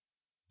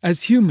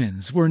As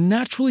humans, we're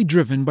naturally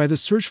driven by the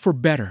search for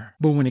better.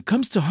 But when it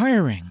comes to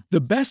hiring,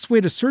 the best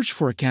way to search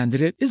for a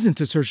candidate isn't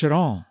to search at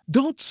all.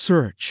 Don't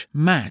search,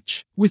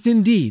 match with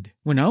Indeed.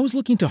 When I was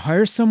looking to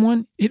hire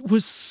someone, it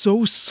was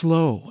so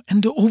slow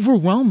and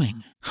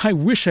overwhelming. I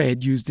wish I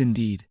had used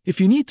Indeed.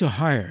 If you need to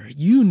hire,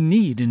 you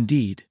need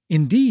Indeed.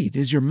 Indeed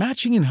is your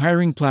matching and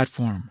hiring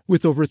platform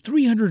with over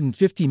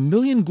 350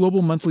 million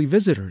global monthly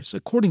visitors,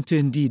 according to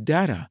Indeed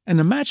data, and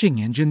a matching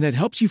engine that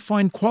helps you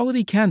find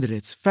quality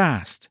candidates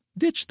fast.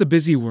 Ditch the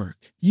busy work.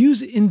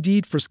 Use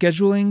Indeed for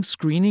scheduling,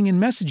 screening,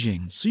 and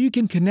messaging so you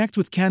can connect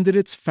with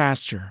candidates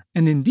faster.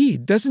 And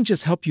Indeed doesn't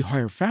just help you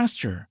hire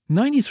faster.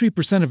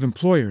 93% of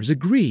employers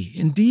agree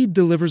Indeed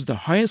delivers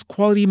the highest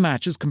quality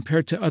matches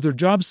compared to other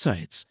job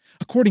sites,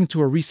 according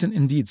to a recent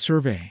Indeed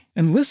survey.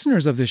 And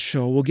listeners of this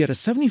show will get a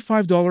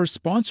 $75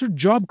 sponsored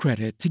job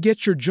credit to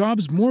get your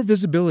jobs more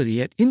visibility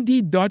at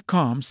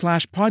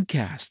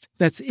Indeed.com/podcast.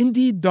 That's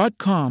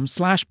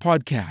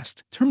Indeed.com/podcast.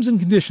 Terms and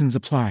conditions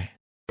apply.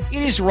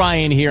 It is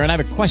Ryan here, and I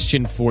have a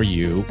question for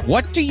you.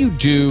 What do you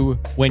do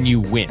when you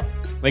win?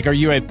 Like, are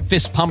you a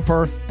fist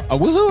pumper, a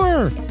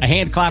woo-hooer, a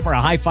hand clapper, a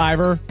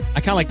high-fiver?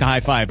 I kind of like the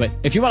high-five, but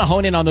if you want to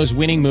hone in on those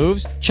winning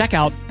moves, check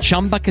out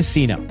Chumba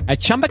Casino. At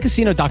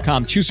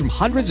ChumbaCasino.com, choose from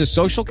hundreds of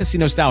social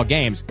casino-style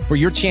games for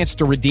your chance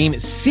to redeem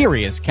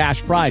serious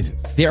cash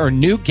prizes. There are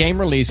new game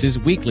releases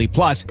weekly,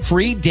 plus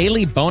free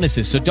daily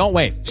bonuses, so don't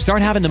wait.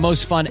 Start having the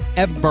most fun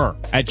ever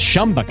at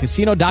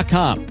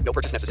ChumbaCasino.com. No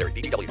purchase necessary.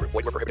 VGW Group.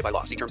 Void where prohibited by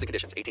law. See terms and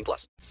conditions.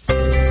 18+.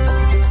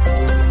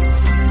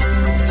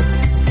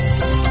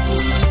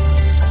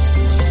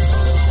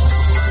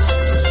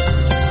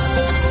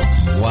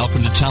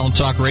 Welcome to Talent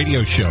Talk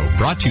Radio Show,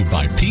 brought to you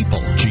by People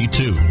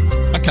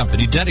G2, a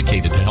company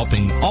dedicated to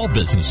helping all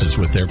businesses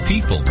with their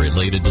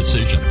people-related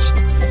decisions.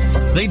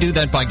 They do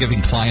that by giving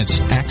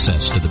clients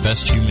access to the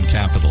best human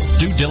capital,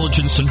 due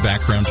diligence and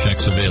background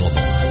checks available,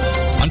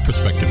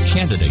 unprospective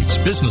candidates,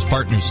 business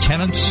partners,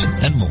 tenants,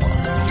 and more.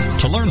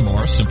 To learn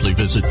more, simply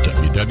visit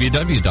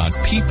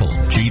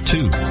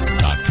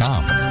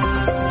www.peopleg2.com.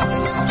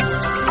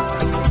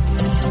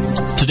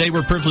 Today,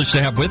 we're privileged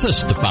to have with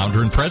us the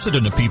founder and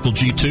president of People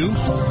G2,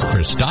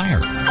 Chris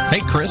Dyer. Hey,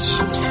 Chris.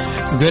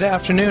 Good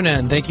afternoon,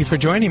 and thank you for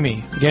joining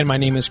me. Again, my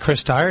name is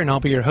Chris Dyer, and I'll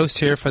be your host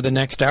here for the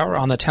next hour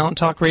on the Talent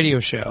Talk Radio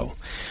Show.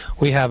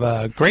 We have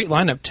a great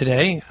lineup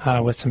today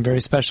with some very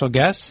special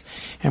guests,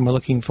 and we're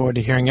looking forward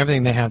to hearing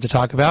everything they have to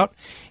talk about.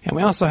 And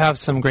we also have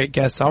some great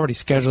guests already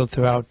scheduled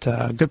throughout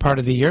a good part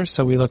of the year,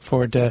 so we look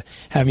forward to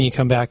having you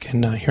come back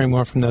and hearing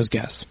more from those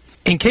guests.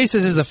 In case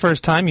this is the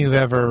first time you've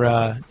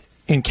ever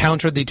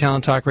encountered the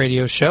Talent Talk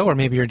Radio Show, or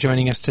maybe you're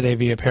joining us today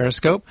via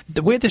Periscope,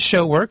 the way the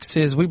show works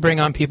is we bring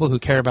on people who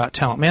care about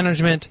talent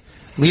management,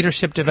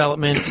 leadership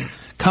development,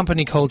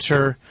 company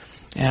culture,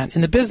 and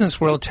in the business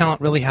world,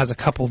 talent really has a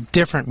couple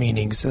different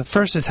meanings. The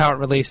first is how it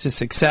relates to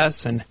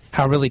success and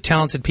how really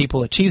talented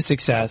people achieve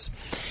success.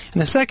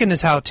 And the second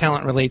is how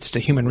talent relates to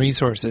human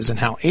resources and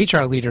how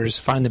HR leaders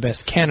find the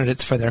best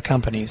candidates for their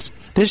companies.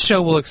 This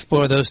show will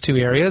explore those two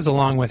areas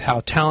along with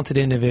how talented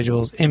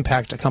individuals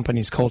impact a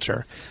company's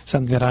culture,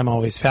 something that I'm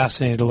always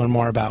fascinated to learn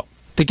more about.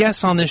 The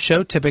guests on this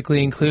show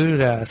typically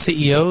include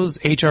CEOs,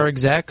 HR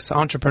execs,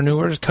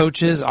 entrepreneurs,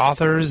 coaches,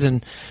 authors,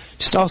 and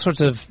just all sorts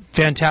of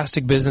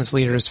fantastic business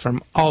leaders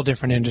from all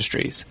different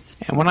industries.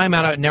 And when I'm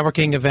out at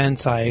networking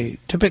events, I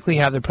typically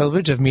have the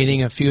privilege of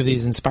meeting a few of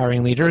these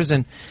inspiring leaders,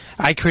 and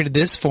I created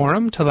this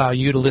forum to allow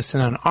you to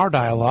listen on our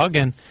dialogue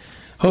and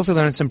hopefully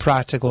learn some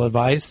practical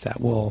advice that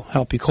will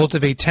help you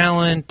cultivate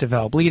talent,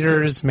 develop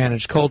leaders,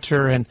 manage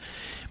culture, and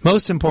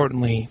most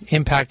importantly,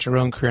 impact your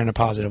own career in a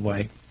positive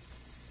way.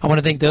 I want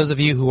to thank those of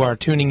you who are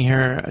tuning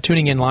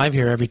in live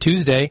here every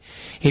Tuesday.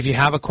 If you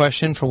have a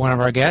question for one of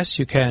our guests,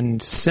 you can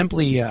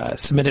simply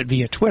submit it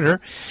via Twitter.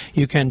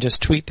 You can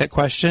just tweet that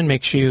question.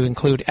 Make sure you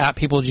include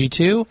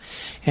 @PeopleG2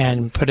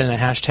 and put in a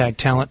hashtag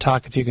Talent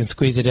Talk if you can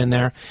squeeze it in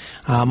there.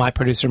 My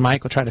producer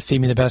Mike will try to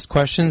feed me the best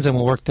questions, and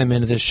we'll work them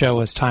into this show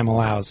as time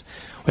allows.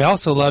 We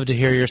also love to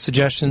hear your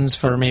suggestions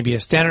for maybe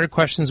a standard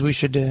questions we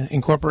should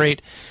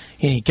incorporate,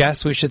 any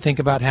guests we should think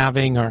about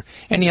having, or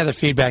any other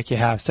feedback you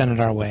have, send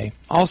it our way.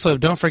 Also,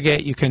 don't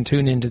forget you can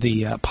tune into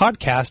the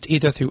podcast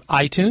either through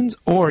iTunes,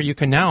 or you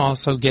can now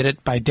also get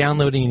it by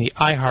downloading the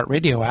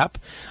iHeartRadio app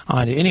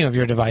onto any of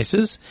your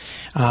devices.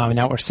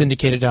 Now we're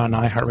syndicated on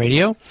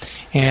iHeartRadio.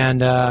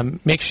 And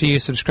make sure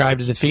you subscribe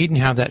to the feed and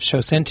have that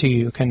show sent to you.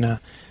 You can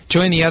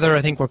join the other,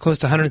 I think we're close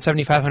to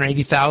 175,000,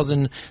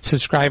 180,000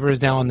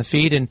 subscribers now on the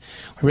feed, and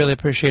we really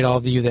appreciate all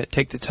of you that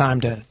take the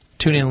time to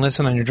tune in and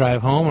listen on your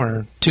drive home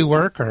or to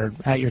work or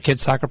at your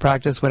kids' soccer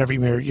practice, whatever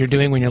you're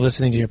doing when you're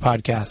listening to your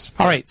podcasts.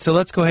 All right, so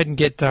let's go ahead and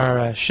get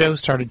our show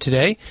started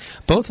today.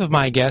 Both of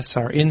my guests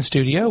are in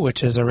studio,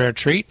 which is a rare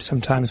treat.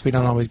 Sometimes we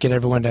don't always get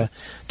everyone to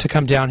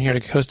come down here to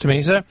Costa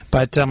Mesa.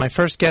 But my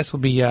first guest will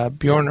be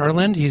Bjorn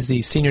Erland. He's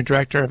the Senior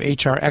Director of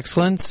HR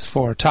Excellence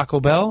for Taco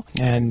Bell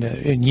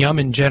and Yum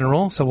in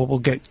general, so we'll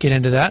get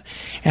into that.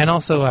 And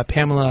also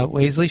Pamela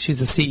Waisley. She's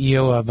the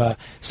CEO of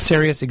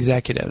Sirius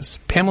Executives.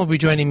 Pamela will be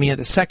joining me at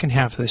the second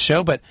half of the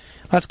show, but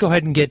let's go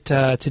ahead and get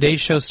today's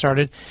show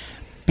started.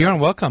 Bjorn,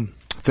 welcome.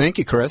 Thank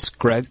you, Chris.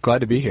 Glad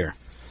to be here.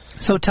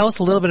 So tell us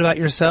a little bit about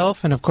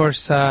yourself and, of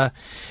course,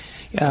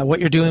 what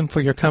you're doing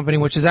for your company,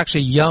 which is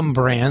actually Yum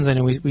Brands. I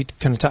know we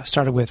kind of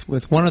started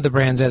with one of the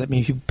brands there that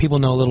maybe people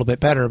know a little bit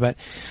better, but,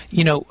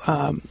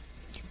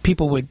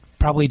 people would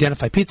probably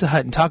identify Pizza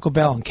Hut and Taco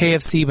Bell and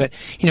KFC, but,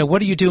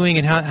 what are you doing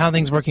and how are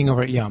things working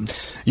over at Yum?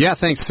 Yeah,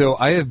 thanks. So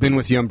I have been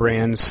with Yum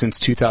Brands since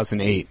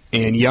 2008,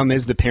 and Yum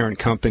is the parent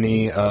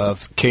company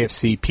of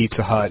KFC,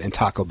 Pizza Hut, and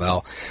Taco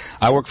Bell.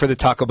 I work for the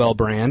Taco Bell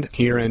brand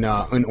here in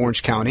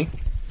Orange County.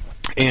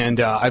 And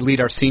I lead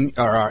our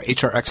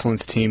HR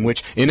excellence team,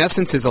 which in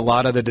essence is a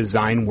lot of the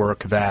design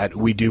work that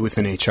we do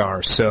within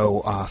HR.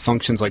 So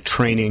functions like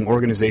training,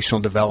 organizational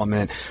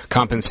development,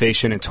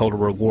 compensation and total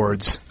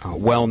rewards,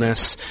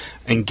 wellness,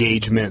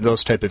 engagement,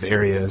 those type of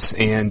areas.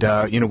 And,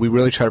 we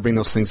really try to bring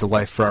those things to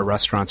life for our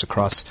restaurants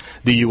across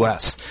the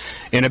U.S.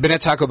 And I've been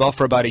at Taco Bell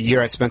for about a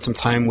year. I spent some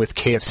time with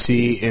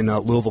KFC in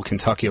Louisville,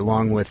 Kentucky,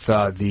 along with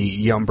the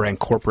Yum brand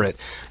corporate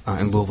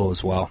in Louisville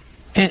as well.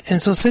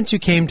 And so since you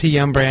came to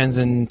Yum Brands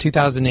in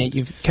 2008,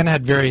 you've kind of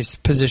had various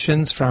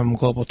positions from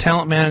global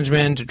talent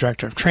management to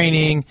director of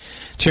training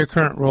to your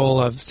current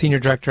role of senior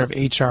director of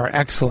HR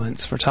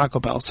excellence for Taco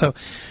Bell. So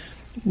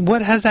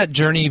what has that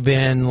journey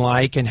been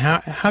like, and how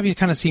have you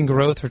kind of seen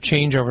growth or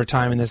change over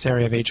time in this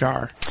area of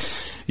HR?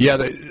 Yeah,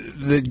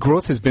 the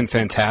growth has been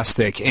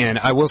fantastic, and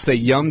I will say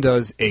Yum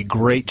does a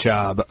great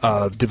job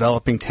of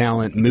developing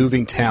talent,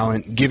 moving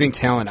talent, giving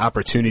talent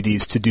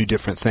opportunities to do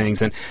different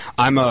things, and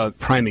I'm a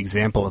prime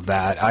example of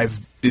that.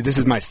 This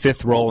is my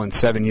 5th role in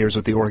 7 years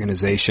with the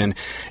organization,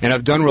 and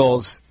I've done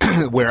roles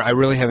where I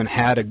really haven't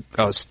had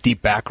a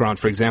deep background.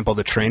 For example,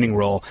 the training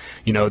role,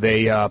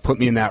 they put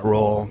me in that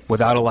role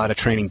without a lot of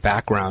training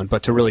background,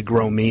 but to really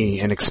grow me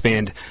and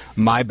expand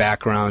my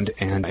background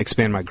and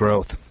expand my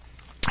growth.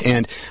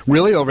 And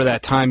really over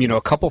that time, a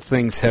couple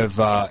things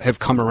have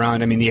come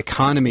around. I mean, the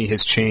economy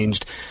has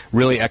changed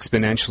really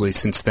exponentially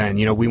since then.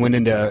 We went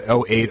into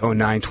 08,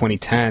 09,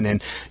 2010,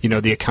 and,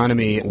 the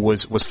economy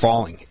was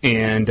falling.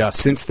 And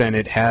since then,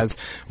 it has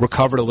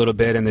recovered a little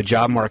bit, and the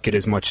job market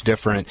is much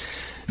different.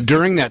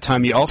 During that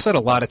time, you also had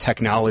a lot of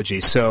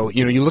technology. So,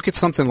 you look at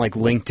something like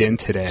LinkedIn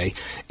today,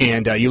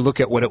 and you look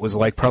at what it was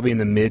like probably in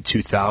the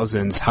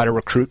mid-2000s, how to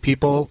recruit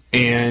people,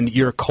 and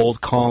you're cold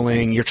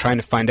calling, you're trying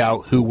to find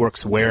out who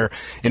works where,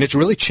 and it's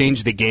really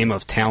changed the game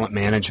of talent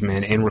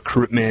management and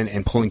recruitment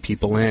and pulling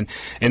people in.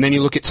 And then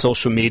you look at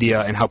social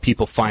media and how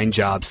people find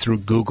jobs through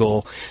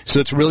Google. So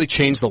it's really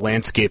changed the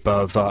landscape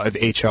of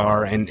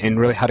HR and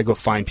really how to go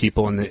find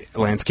people in the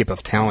landscape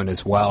of talent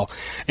as well.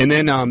 And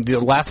then the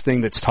last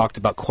thing that's talked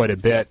about quite a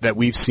bit that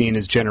we've seen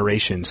is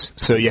generations.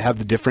 So you have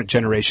the different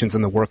generations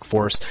in the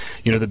workforce,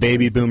 the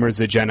baby boomers,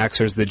 the Gen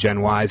Xers, the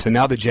Gen Ys, and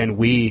now the Gen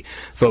We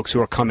folks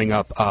who are coming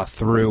up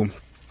through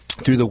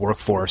the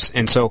workforce.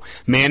 And so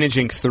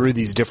managing through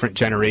these different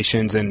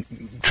generations and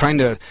trying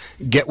to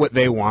get what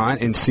they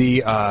want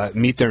and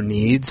meet their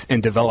needs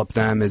and develop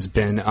them has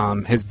been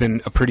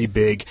a pretty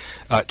big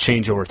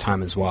change over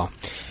time as well.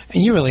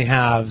 And you really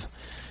have,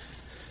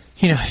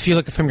 if you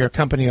look from your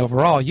company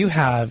overall, you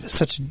have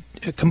such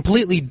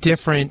completely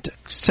different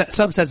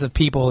subsets of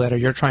people that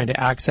you're trying to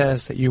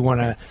access, that you want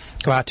to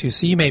go out to.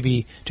 So you may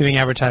be doing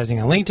advertising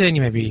on LinkedIn,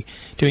 you may be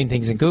doing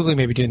things in Google, you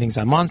may be doing things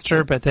on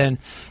Monster, but then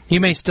you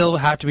may still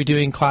have to be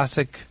doing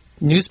classic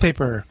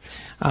newspaper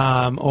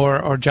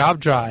or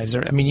job drives.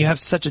 You have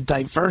such a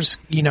diverse,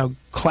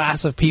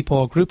 class of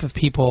people, group of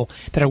people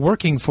that are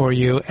working for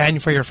you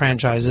and for your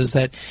franchises.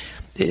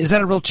 Is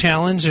that a real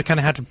challenge to kind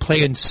of have to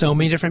play in so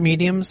many different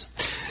mediums?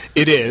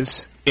 It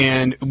is.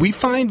 And we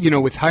find,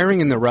 with hiring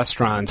in the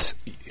restaurants,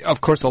 of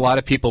course, a lot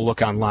of people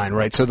look online,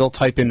 right? So they'll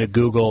type into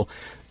Google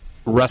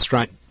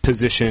restaurant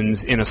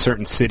positions in a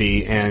certain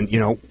city and,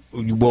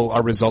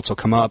 our results will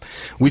come up.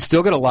 We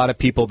still get a lot of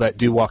people that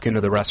do walk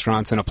into the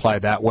restaurants and apply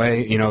that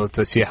way, if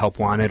they see a help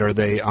wanted or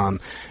they,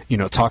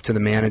 talk to the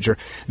manager.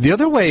 The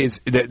other way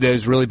that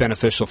is really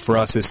beneficial for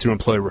us is through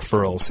employee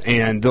referrals,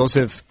 and those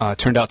have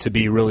turned out to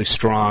be really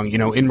strong.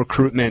 In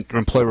recruitment,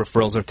 employee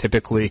referrals are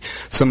typically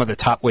some of the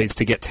top ways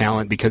to get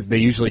talent because they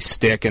usually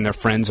stick and their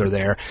friends are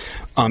there.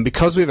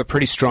 Because we have a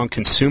pretty strong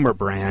consumer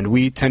brand,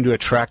 we tend to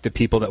attract the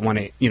people that want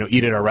to,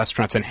 eat at our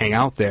restaurants and hang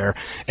out there,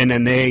 and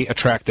then they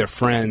attract their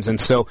friends. And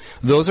so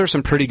those are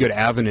some pretty good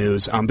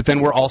avenues. But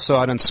then we're also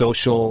out on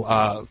social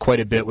quite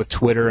a bit with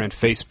Twitter and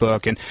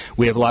Facebook, and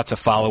we have lots of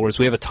followers.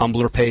 We have a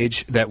Tumblr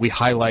page that we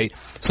highlight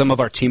some of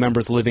our team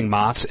members living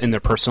Moss in their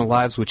personal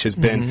lives, which has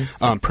been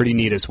pretty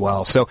neat as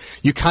well. So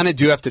you kind of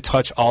do have to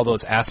touch all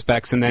those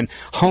aspects and then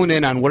hone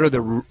in on what are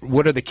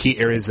the key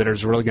areas that are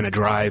really going to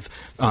drive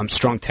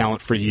strong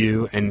talent for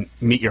you and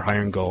meet your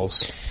hiring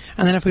goals.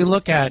 And then if we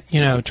look at,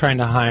 trying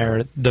to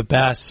hire the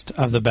best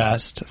of the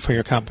best for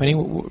your company,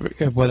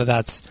 whether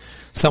that's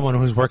someone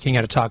who's working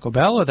at a Taco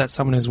Bell or that's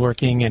someone who's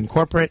working in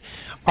corporate,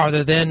 are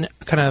there then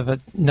kind of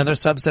another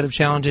subset of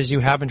challenges you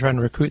have in trying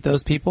to recruit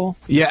those people?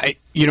 Yeah,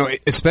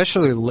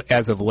 especially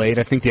as of late,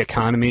 I think the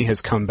economy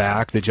has come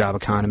back, the job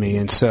economy,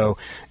 and so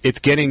it's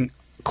getting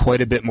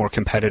quite a bit more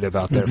competitive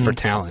out there for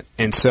talent.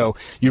 And so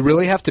you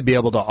really have to be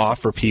able to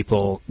offer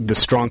people the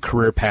strong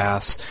career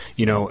paths,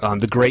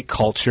 the great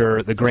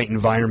culture, the great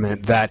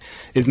environment that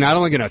is not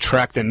only going to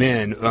attract them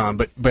in,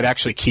 but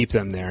actually keep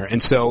them there.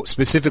 And so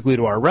specifically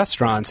to our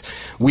restaurants,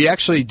 we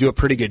actually do a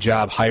pretty good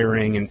job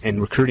hiring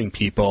and recruiting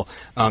people.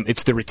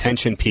 It's the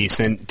retention piece.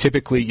 And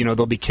typically,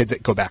 there'll be kids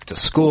that go back to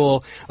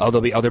school.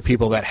 There'll be other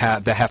people that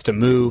have to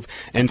move.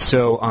 And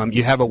so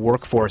you have a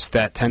workforce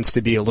that tends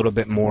to be a little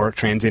bit more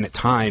transient at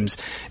times.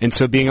 And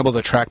so being able to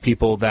attract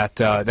people that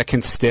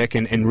can stick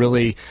and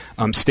really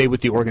stay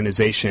with the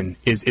organization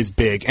is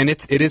big. And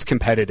it is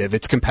competitive.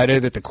 It's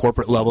competitive at the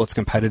corporate level. It's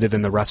competitive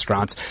in the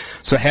restaurants.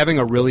 So having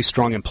a really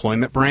strong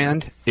employment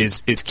brand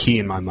is key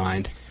in my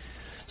mind.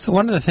 So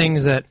one of the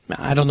things that,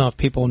 I don't know if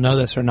people know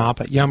this or not,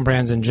 but Yum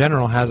Brands in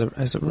general has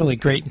a really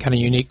great and kind of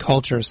unique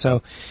culture.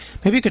 So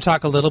maybe you could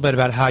talk a little bit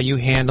about how you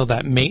handle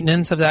that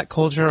maintenance of that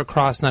culture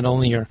across not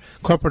only your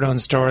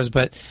corporate-owned stores,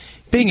 but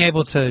being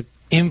able to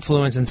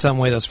influence in some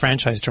way those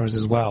franchise stores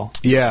as well.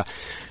 Yeah.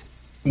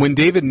 When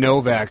David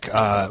Novak,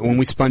 when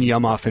we spun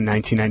Yum off in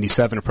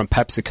 1997 from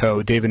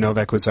PepsiCo, David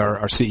Novak was our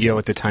CEO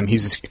at the time.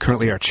 He's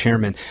currently our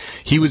chairman.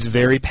 He was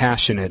very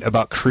passionate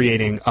about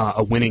creating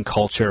a winning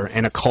culture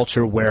and a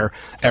culture where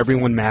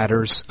everyone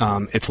matters.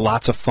 It's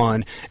lots of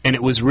fun, and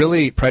it was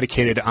really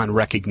predicated on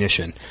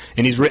recognition.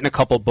 And he's written a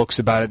couple books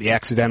about it, The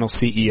Accidental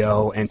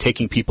CEO and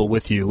Taking People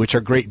With You, which are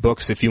great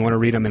books if you want to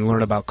read them and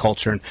learn about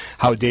culture and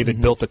how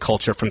David built the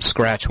culture from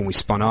scratch when we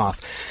spun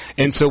off.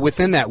 And so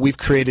within that, we've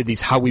created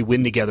these How We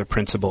Win Together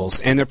principles.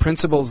 And they're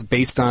principles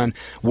based on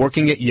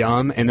working at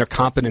Yum and their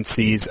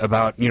competencies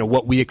about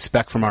what we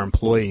expect from our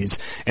employees,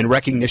 and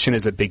recognition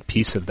is a big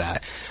piece of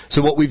that.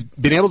 So what we've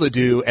been able to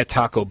do at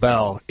Taco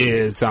Bell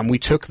is we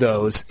took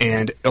those,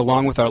 and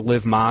along with our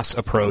Live Más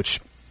approach,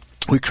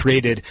 we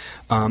created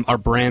our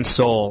brand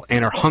soul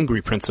and our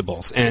Hungry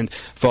principles. And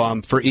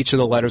for each of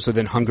the letters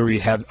within Hungry, we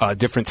have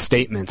different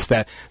statements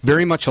that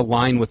very much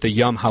align with the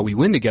Yum How We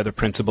Win Together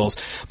principles,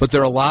 but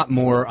they're a lot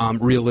more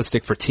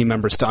realistic for team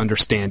members to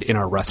understand in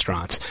our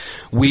restaurants.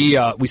 We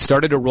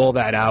started to roll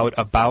that out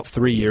about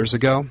 3 years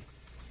ago.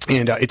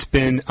 And it's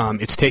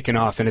taken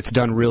off, and it's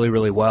done really,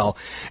 really well.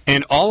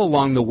 And all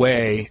along the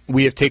way,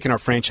 we have taken our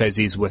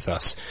franchisees with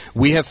us.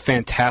 We have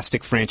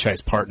fantastic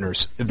franchise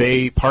partners.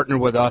 They partner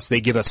with us.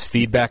 They give us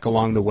feedback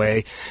along the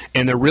way.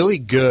 And they're really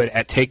good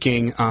at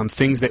taking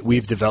things that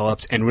we've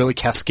developed and really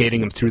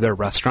cascading them through their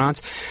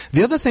restaurants.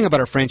 The other thing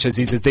about our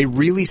franchisees is they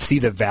really see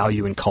the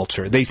value in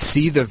culture. They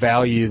see the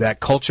value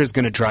that culture is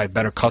going to drive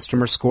better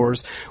customer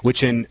scores,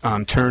 which in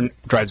turn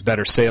drives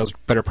better sales,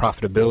 better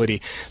profitability.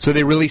 So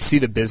they really see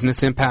the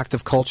business impact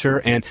of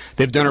culture, and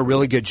they've done a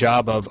really good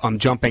job of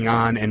jumping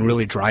on and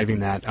really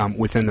driving that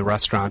within the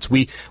restaurants.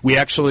 We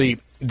actually,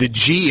 the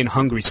G in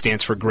Hungry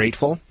stands for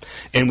grateful,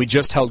 and we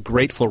just held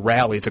grateful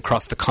rallies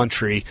across the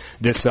country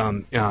this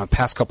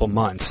past couple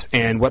months.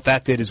 And what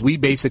that did is we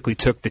basically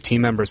took the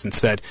team members and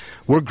said,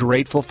 we're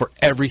grateful for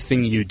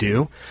everything you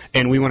do,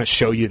 and we want to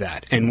show you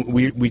that. And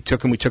we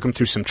took them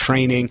through some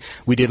training.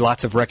 We did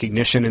lots of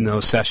recognition in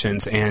those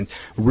sessions, and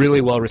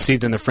really well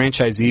received, and the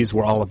franchisees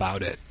were all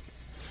about it.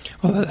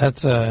 Well,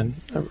 that's a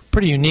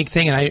pretty unique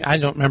thing, and I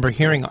don't remember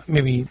hearing,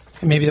 maybe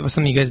that was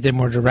something you guys did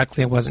more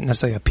directly. It wasn't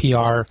necessarily a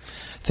PR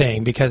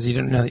thing, because you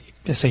didn't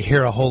necessarily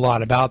hear a whole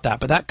lot about that.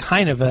 But that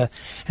kind of an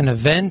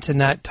event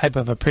and that type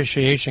of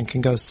appreciation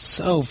can go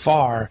so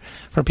far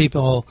for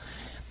people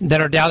that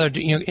are down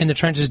there, in the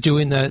trenches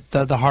doing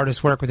the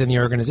hardest work within the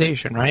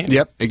organization, right?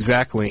 Yep,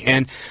 exactly.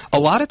 And a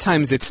lot of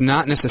times it's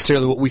not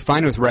necessarily what we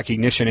find with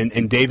recognition,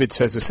 and David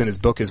says this in his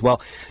book as well,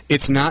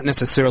 it's not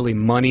necessarily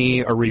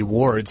money or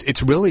rewards.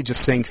 It's really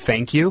just saying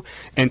thank you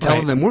and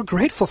telling them we're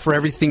grateful for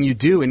everything you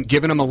do, and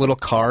giving them a little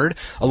card.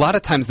 A lot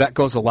of times that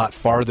goes a lot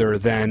farther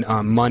than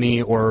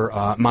money or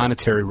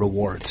monetary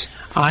rewards.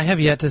 I have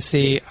yet to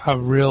see a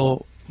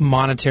real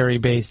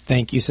monetary-based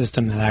thank you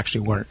system that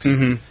actually works.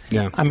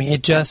 Yeah. I mean,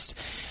 it just,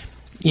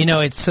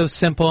 it's so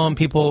simple, and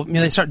people,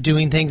 they start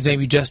doing things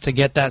maybe just to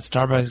get that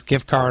Starbucks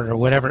gift card or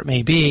whatever it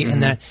may be,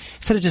 and then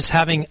instead of just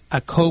having a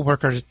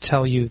coworker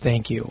tell you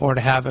thank you, or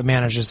to have a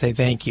manager say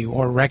thank you,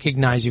 or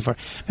recognize you for,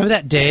 remember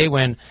that day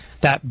when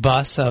that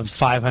bus of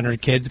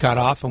 500 kids got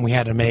off and we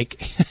had to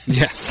make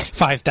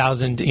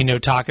 5,000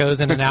 tacos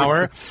in an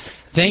hour?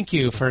 Thank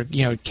you for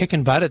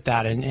kicking butt at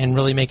that and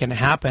really making it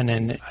happen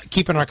and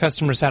keeping our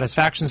customer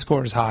satisfaction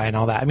scores high and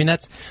all that. I mean,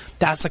 that's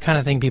the kind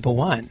of thing people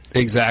want.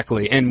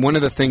 Exactly. And one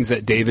of the things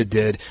that David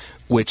did,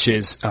 which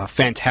is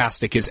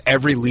fantastic, is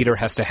every leader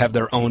has to have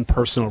their own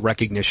personal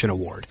recognition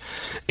award.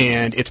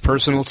 And it's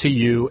personal to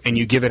you, and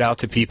you give it out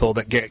to people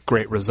that get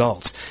great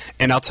results.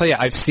 And I'll tell you,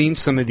 I've seen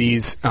some of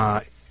these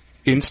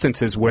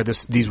instances where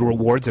these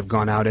rewards have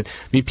gone out, and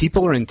I mean,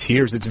 people are in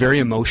tears. It's very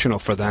emotional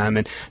for them,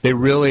 and they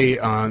really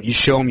you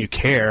show them you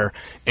care,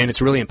 and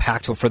it's really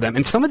impactful for them.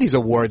 And some of these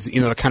awards,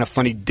 are kind of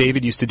funny.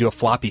 David used to do a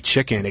floppy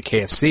chicken at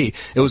KFC.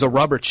 It was a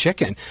rubber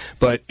chicken,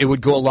 but it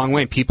would go a long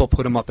way. And people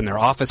put them up in their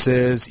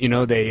offices.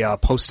 They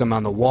post them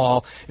on the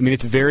wall. I mean,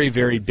 it's very,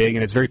 very big,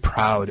 and it's very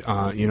proud.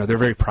 They're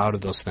very proud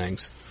of those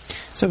things.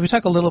 So if we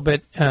talk a little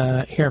bit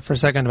here for a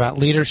second about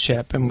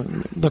leadership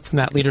and look from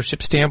that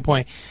leadership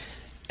standpoint,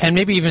 and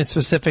maybe even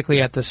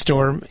specifically at the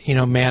store,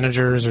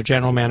 managers or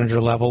general manager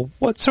level,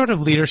 what sort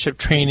of leadership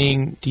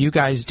training do you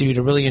guys do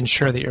to really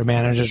ensure that your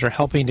managers are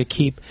helping to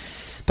keep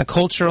the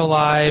culture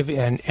alive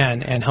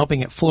and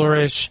helping it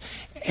flourish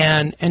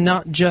and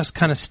not just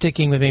kind of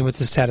sticking with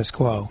the status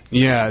quo?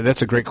 Yeah,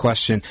 that's a great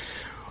question.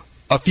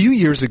 A few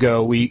years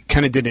ago, we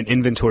kind of did an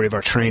inventory of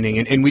our training,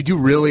 and we do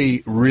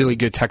really, really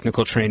good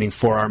technical training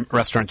for our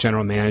restaurant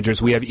general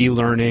managers. We have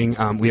e-learning.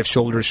 We have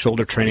shoulder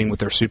training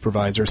with our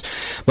supervisors.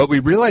 But we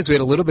realized we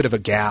had a little bit of a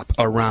gap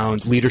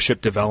around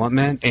leadership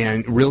development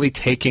and really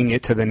taking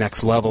it to the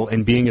next level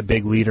and being a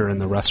big leader in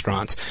the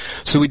restaurants.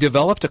 So we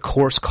developed a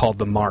course called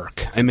The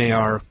Mark,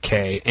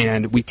 M-A-R-K,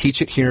 and we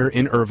teach it here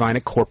in Irvine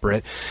at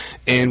corporate.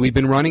 And we've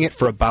been running it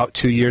for about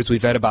 2 years.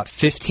 We've had about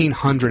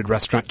 1,500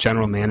 restaurant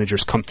general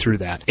managers come through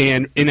that.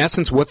 And in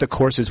essence, what the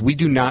course is, we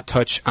do not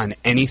touch on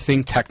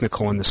anything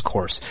technical in this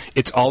course.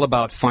 It's all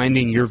about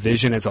finding your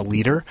vision as a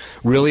leader,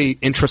 really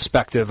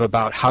introspective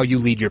about how you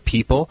lead your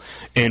people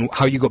and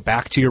how you go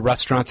back to your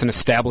restaurants and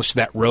establish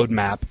that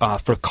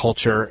roadmap for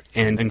culture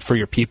and for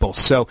your people.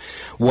 So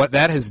what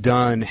that has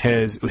done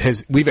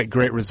we've had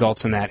great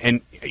results in that.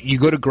 And you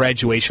go to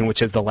graduation,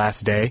 which is the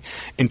last day,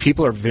 and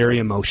people are very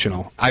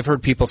emotional. I've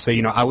heard people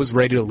say, I was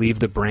ready to leave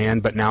the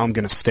brand, but now I'm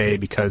going to stay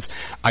because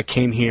I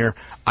came here,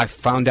 I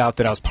found out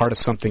that I was part of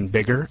something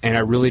bigger, and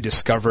I really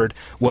discovered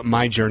what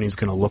my journey is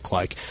going to look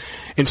like.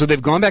 And so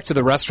they've gone back to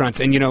the restaurants,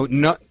 and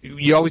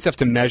you always have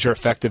to measure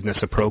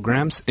effectiveness of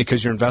programs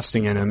because you're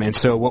investing in them. And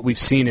so what we've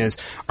seen is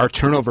our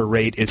turnover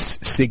rate is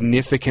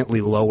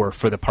significantly lower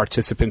for the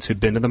participants who've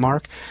been to the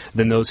Mark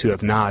than those who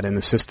have not in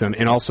the system.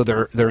 And also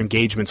their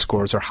engagement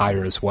scores are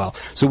higher as well.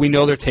 So we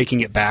know they're taking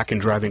it back and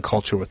driving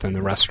culture within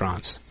the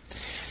restaurants.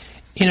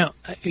 Kind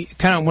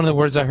of one of the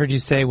words I heard you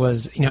say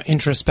was,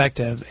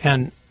 introspective.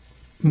 And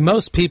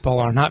most people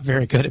are not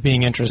very good at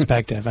being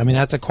introspective. I mean,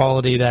 that's a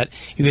quality that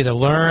you either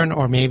learn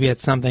or maybe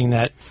it's something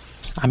that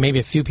maybe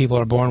a few people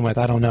are born with.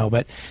 I don't know.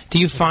 But do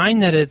you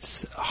find that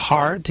it's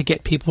hard to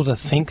get people to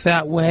think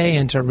that way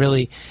and to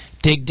really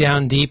dig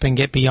down deep and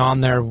get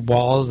beyond their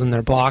walls and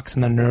their blocks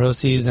and their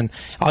neuroses and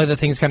all the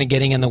things kind of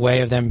getting in the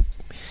way of them,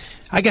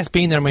 I guess,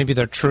 being there maybe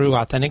their true,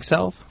 authentic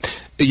self?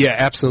 Yeah,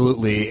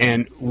 absolutely.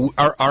 And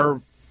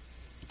our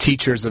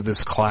teachers of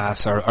this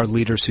class, our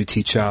leaders who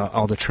teach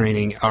all the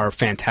training, are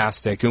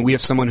fantastic. And we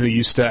have someone who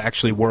used to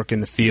actually work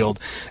in the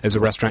field as a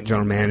restaurant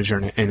general manager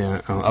and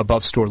a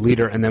above store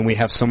leader, and then we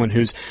have someone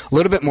who's a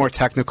little bit more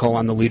technical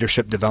on the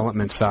leadership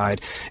development side,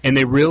 and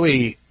they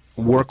really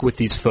work with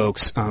these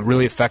folks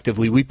really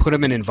effectively. We put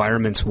them in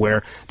environments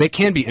where they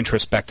can be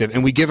introspective,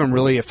 and we give them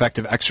really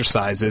effective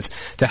exercises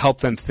to help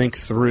them think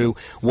through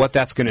what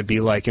that's going to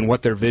be like and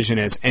what their vision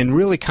is, and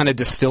really kind of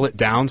distill it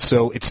down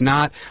so it's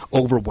not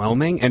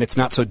overwhelming and it's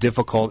not so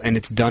difficult, and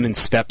it's done in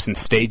steps and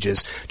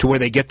stages to where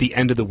they get the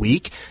end of the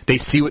week, they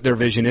see what their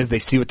vision is, they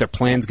see what their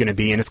plan's going to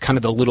be, and it's kind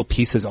of the little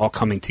pieces all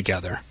coming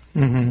together.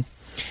 Mm-hmm.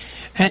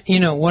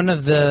 And, one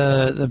of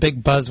the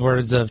big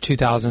buzzwords of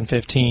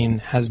 2015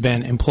 has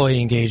been employee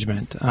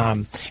engagement.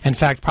 In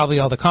fact, probably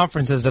all the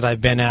conferences that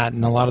I've been at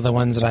and a lot of the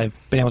ones that I've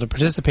been able to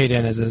participate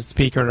in as a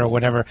speaker or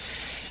whatever,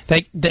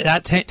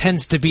 that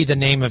tends to be the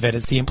name of it.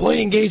 It's the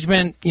employee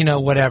engagement,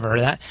 whatever.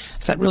 That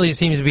really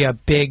seems to be a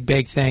big,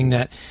 big thing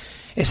that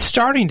is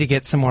starting to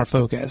get some more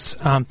focus.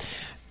 Are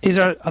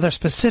there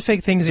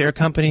specific things that your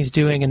company's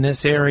doing in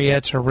this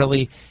area to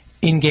really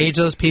engage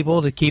those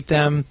people, to keep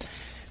them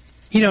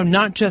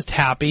not just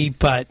happy,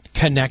 but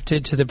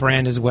connected to the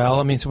brand as well?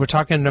 I mean, so we're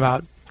talking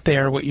about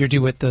what you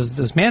do with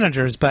those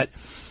managers, but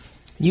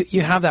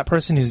you have that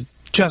person who's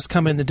just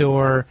come in the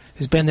door,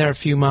 who's been there a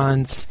few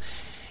months.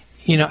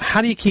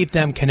 How do you keep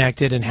them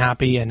connected and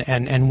happy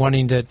and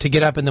wanting to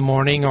get up in the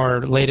morning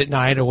or late at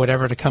night or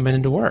whatever to come in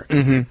and to work?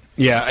 Mm-hmm.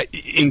 Yeah,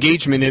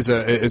 engagement is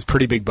a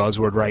pretty big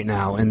buzzword right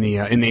now in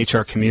the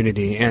HR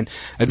community, and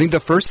I think the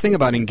first thing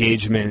about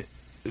engagement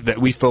that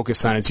we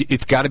focus on is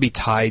it's got to be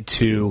tied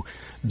to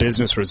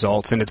business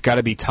results, and it's got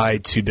to be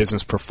tied to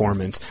business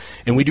performance.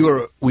 And we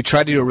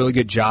try to do a really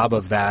good job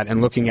of that and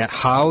looking at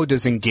how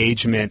does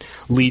engagement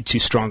lead to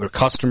stronger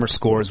customer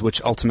scores, which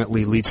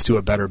ultimately leads to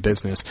a better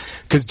business.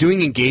 Because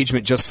doing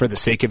engagement just for the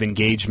sake of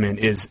engagement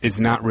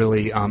is not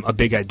really a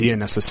big idea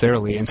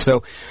necessarily. And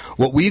so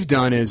what we've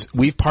done is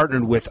we've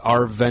partnered with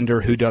our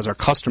vendor who does our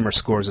customer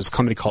scores. It's a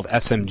company called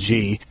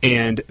SMG,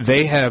 and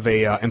they have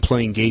a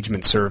employee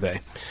engagement survey.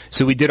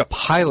 So we did a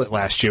pilot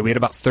last year. We had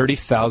about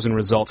 30,000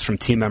 results from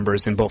team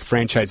members, in both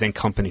franchise and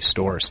company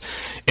stores.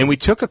 And we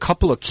took a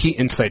couple of key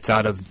insights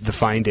out of the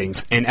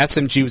findings, and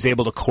SMG was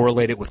able to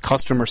correlate it with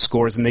customer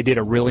scores, and they did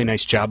a really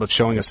nice job of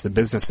showing us the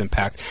business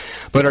impact.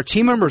 But our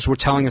team members were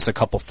telling us a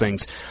couple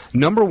things.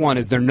 Number one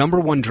is their number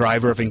one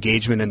driver of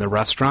engagement in the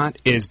restaurant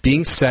is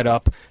being set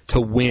up to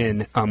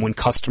win when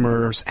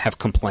customers have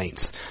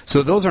complaints.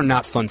 So those are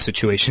not fun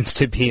situations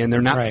to be in.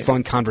 They're not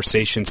fun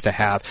conversations to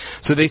have.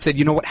 So they said,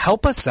 you know what,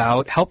 help us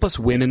out, help us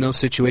win in those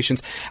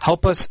situations,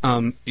 help us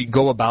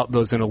go about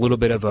those in a little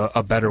bit of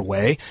a better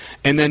way.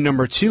 And then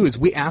number two is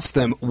we asked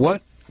them,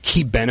 what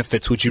key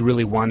benefits would you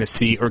really want to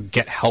see or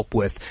get help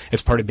with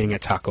as part of being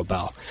at Taco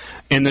Bell?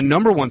 And the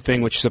number one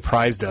thing which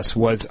surprised us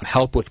was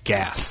help with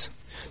gas.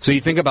 So you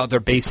think about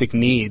their basic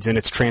needs, and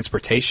it's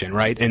transportation,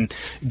 right? And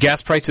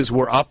gas prices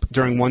were up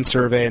during one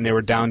survey, and they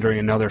were down during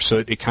another, so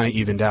it kind of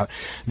evened out.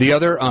 The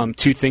other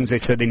two things they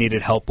said they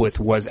needed help with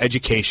was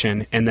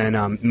education and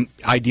then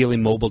ideally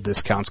mobile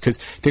discounts, because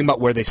think about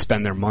where they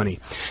spend their money.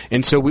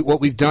 And so what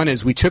we've done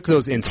is we took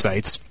those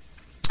insights,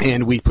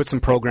 and we put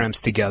some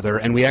programs together,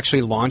 and we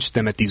actually launched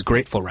them at these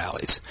Grateful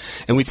Rallies.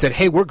 And we said,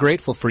 hey, we're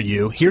grateful for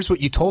you. Here's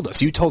what you told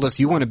us. You told us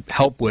you want to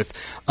help with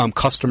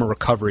customer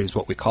recovery is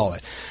what we call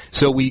it.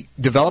 So we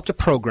developed a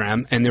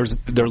program, and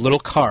they're little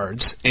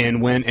cards,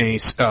 and when a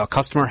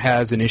customer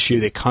has an issue,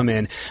 they come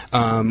in.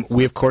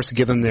 We, of course,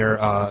 give them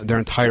their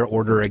entire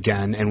order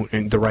again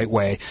in the right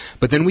way.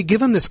 But then we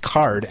give them this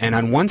card, and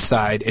on one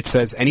side, it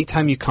says,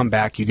 anytime you come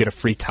back, you get a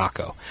free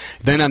taco.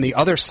 Then on the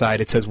other side,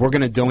 it says, we're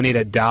going to donate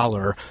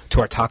 $1 to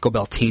our Taco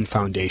Bell Teen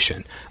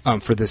Foundation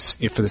for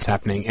this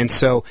happening. And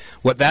so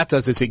what that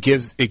does is it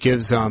gives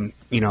a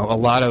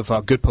lot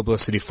of good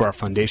publicity for our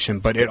foundation,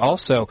 but it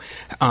also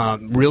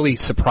really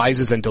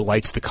surprises and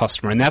delights the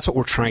customer, and that's what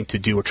we're trying to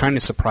do. We're trying to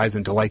surprise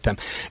and delight them.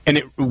 And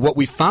what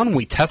we found when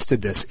we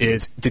tested this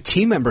is the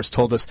team members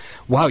told us,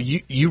 wow,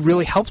 you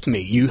really helped me.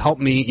 You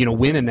helped me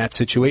win in that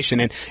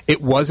situation, and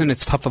it wasn't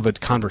as tough of a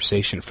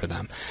conversation for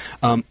them.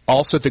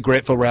 Also at the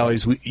Grateful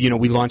Rallies, we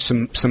launched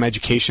some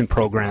education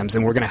programs,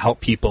 and we're going to help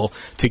people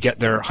to get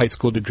their high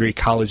school degree,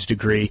 college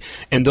degree,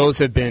 and those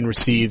have been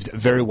received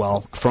very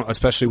well,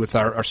 especially with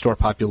our store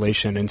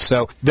population. And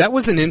so that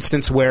was an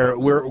instance where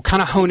we're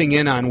kind of honing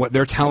in on what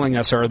they're telling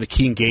us are the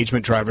key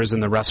engagement drivers in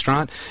the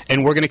restaurant,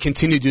 and we're going to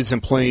continue to do this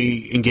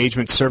employee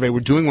engagement survey.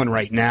 We're doing one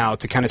right now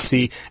to kind of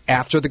see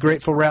after the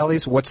Grateful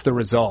Rallies what's the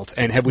result,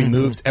 and have we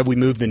moved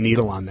the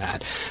needle on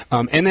that.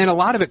 And then a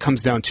lot of it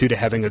comes down to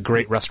having a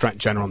great restaurant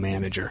general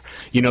manager.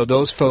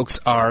 Those folks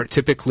are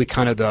typically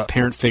kind of the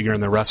parent figure in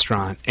the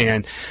restaurant.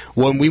 And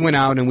when we went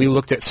out and we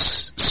looked at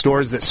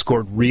stores that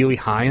scored really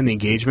high in the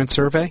engagement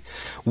survey,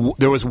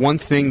 there was one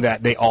thing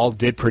that they all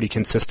did pretty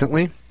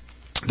consistently.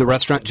 The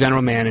restaurant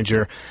general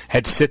manager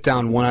had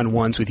sit-down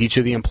one-on-ones with each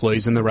of the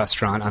employees in the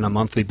restaurant on a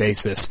monthly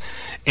basis.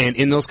 And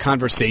in those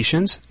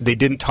conversations, they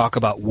didn't talk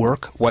about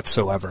work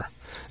whatsoever.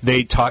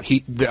 The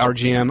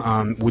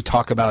RGM would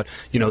talk about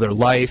their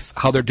life,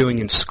 how they're doing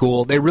in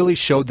school. They really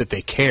showed that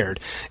they cared,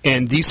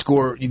 and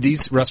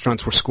these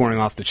restaurants were scoring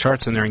off the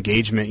charts in their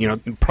engagement.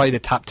 Probably the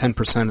top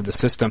 10% of the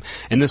system,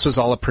 and this was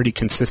all a pretty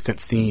consistent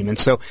theme. And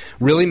so,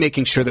 really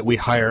making sure that we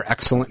hire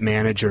excellent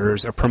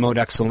managers or promote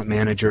excellent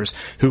managers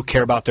who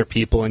care about their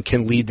people and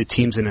can lead the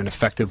teams in an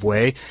effective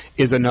way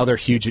is another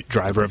huge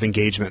driver of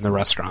engagement in the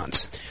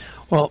restaurants.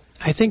 Well,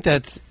 I think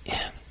that's.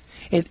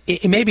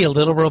 It may be a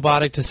little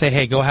robotic to say,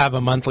 hey, go have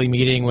a monthly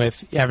meeting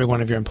with every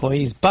one of your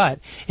employees, but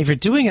if you're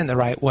doing it in the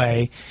right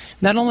way,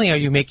 not only are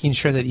you making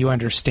sure that you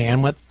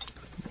understand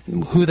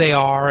who they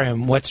are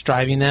and what's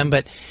driving them,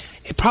 but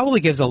it probably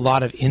gives a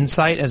lot of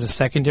insight as a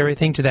secondary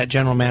thing to that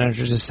general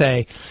manager to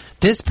say,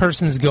 this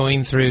person's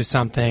going through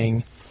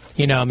something,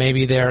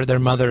 maybe their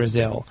mother is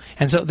ill,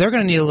 and so they're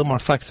going to need a little more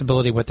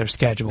flexibility with their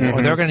schedule,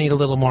 or they're going to need a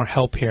little more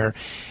help here.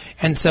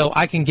 And so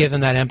I can give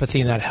them that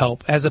empathy and that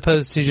help, as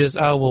opposed to just,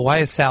 why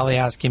is Sally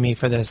asking me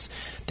for this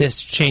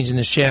change in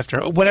the shift,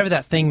 or whatever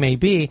that thing may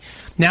be.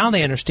 Now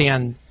they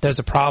understand there's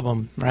a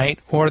problem, right?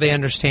 Or they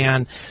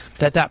understand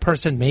that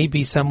person may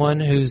be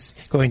someone who's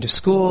going to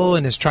school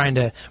and is trying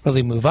to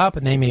really move up,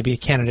 and they may be a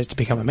candidate to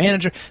become a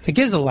manager. It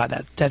gives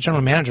that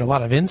general manager a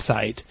lot of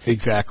insight.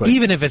 Exactly.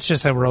 Even if it's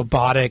just a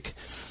robotic,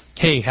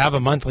 hey, have a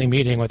monthly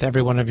meeting with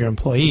every one of your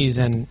employees,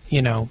 and,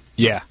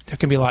 yeah, there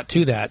can be a lot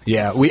to that.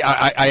 Yeah,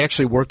 I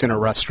actually worked in a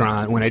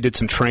restaurant when I did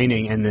some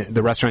training, and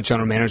the restaurant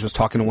general manager was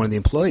talking to one of the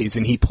employees,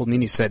 and he pulled me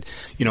and he said,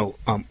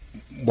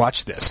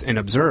 watch this and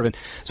observe. And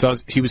so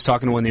he was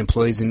talking to one of the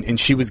employees, and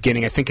she was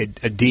getting, I think,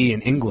 a D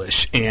in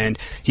English, and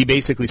he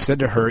basically said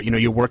to her,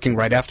 you're working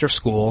right after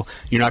school,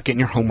 you're not getting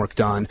your homework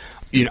done.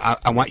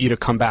 I want you to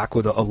come back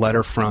with a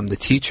letter from the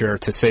teacher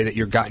to say that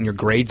you've gotten your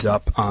grades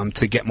up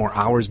to get more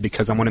hours,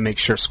 because I want to make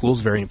sure school's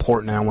very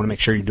important, and I want to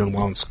make sure you're doing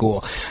well in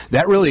school.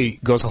 That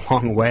really goes a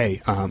long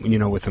way,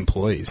 with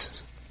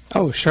employees.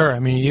 Oh, sure. I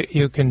mean,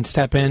 you can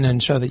step in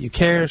and show that you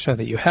care, show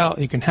that you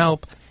can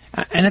help.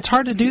 And it's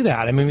hard to do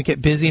that. I mean, we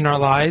get busy in our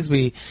lives.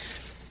 We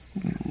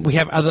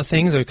have other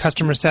things, or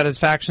customer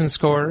satisfaction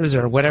scores,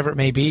 or whatever it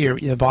may be, or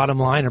the bottom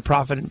line, or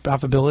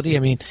profitability. I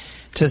mean,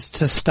 just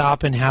to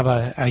stop and have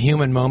a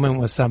human moment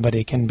with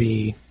somebody can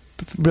be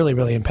really,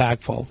 really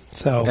impactful.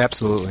 So,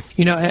 absolutely.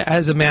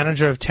 As a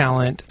manager of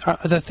talent, are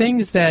the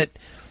things that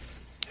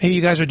maybe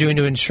you guys are doing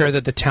to ensure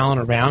that the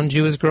talent around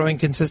you is growing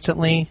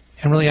consistently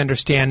and really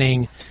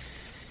understanding,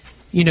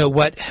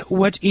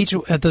 what each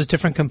of those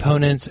different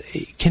components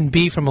can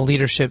be from a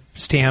leadership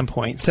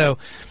standpoint. So,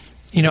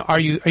 are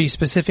you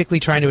specifically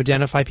trying to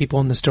identify people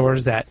in the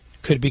stores that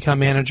could become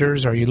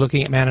managers? Are you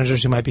looking at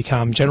managers who might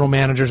become general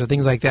managers or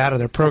things like that? Are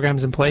there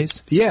programs in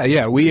place?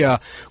 Yeah.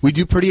 We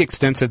do pretty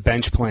extensive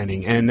bench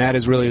planning, and that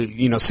is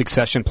really,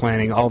 succession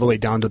planning all the way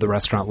down to the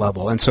restaurant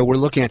level. And so we're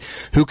looking at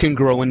who can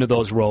grow into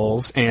those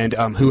roles and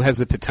who has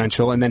the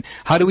potential, and then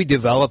how do we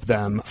develop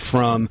them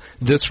from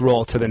this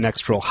role to the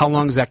next role? How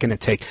long is that going to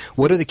take?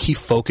 What are the key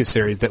focus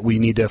areas that we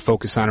need to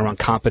focus on around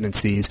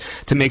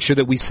competencies to make sure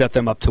that we set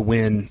them up to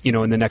win,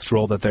 in the next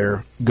role that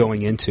they're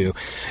going into?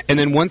 And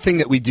then one thing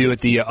that we do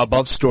at the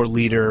above store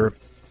leader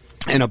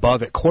and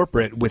above at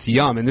corporate with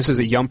Yum, and this is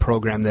a Yum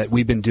program that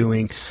we've been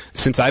doing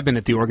since I've been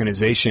at the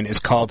organization,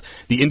 is called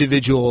the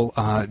Individual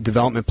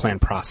Development Plan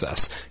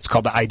Process. It's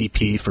called the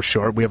IDP for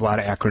short. We have a lot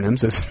of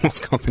acronyms, as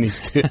most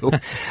companies do.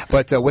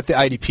 But what the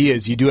IDP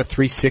is, you do a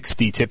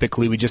 360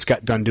 typically. We just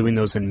got done doing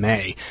those in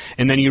May.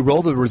 And then you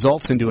roll the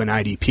results into an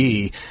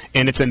IDP,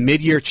 and it's a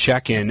mid-year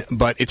check-in,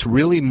 but it's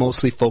really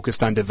mostly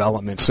focused on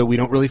development. So we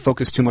don't really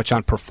focus too much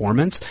on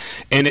performance.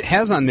 And it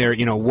has on there,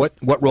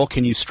 what role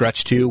can you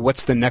stretch to?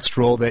 What's the next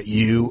role that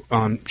you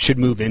should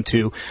move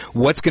into?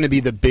 What's going to be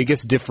the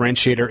biggest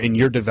differentiator in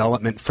your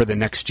development for the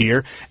next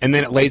year? And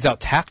then it lays out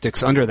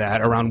tactics under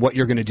that around what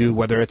you're going to do,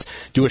 whether it's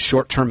do a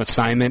short-term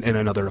assignment in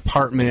another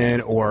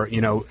department or,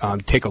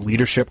 take a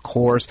leadership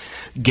course,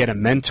 get a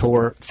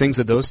mentor, things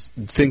of those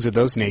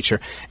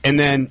nature. And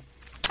then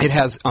it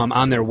has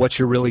on there what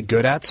you're really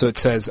good at. So it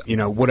says,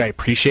 what I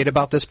appreciate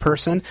about this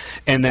person,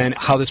 and then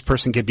how this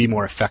person can be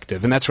more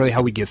effective. And that's really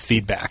how we give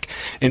feedback.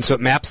 And so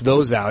it maps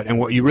those out. And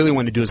what you really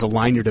want to do is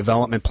align your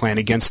development plan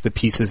against the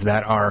pieces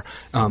that are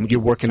you're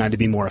working on to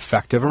be more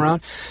effective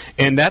around.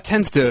 And that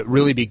tends to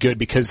really be good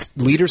because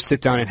leaders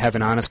sit down and have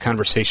an honest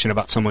conversation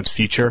about someone's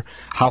future,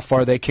 how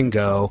far they can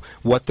go,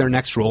 what their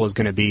next role is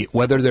going to be,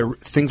 whether they're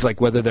things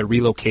like whether they're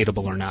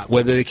relocatable or not,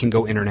 whether they can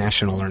go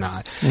international or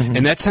not. Mm-hmm.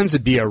 And that tends to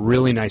be a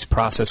really nice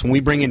process. When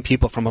we bring in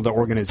people from other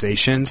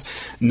organizations,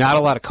 not a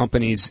lot of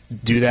companies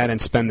do that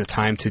and spend the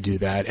time to do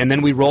that. And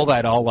then we roll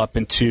that all up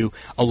into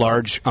a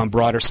large,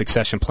 broader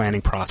succession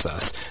planning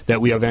process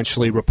that we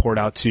eventually report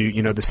out to,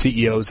 the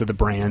CEOs of the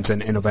brands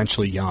and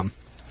eventually Yum.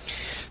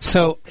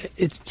 So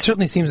it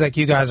certainly seems like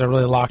you guys are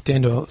really locked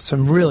into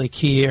some really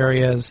key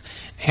areas,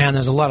 and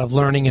there's a lot of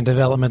learning and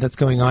development that's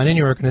going on in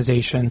your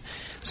organization.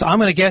 So I'm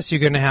going to guess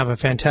you're going to have a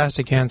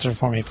fantastic answer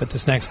for me for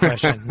this next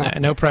question.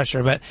 No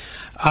pressure, but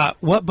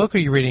what book are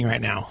you reading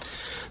right now?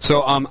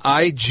 So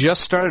I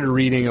just started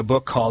reading a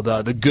book called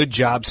The Good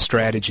Job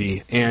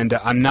Strategy, and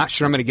I'm not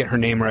sure I'm going to get her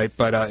name right,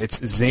 but it's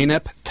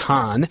Zeynep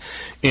Ton,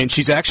 and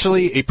she's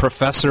actually a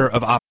professor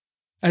of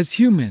As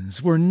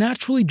humans, we're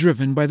naturally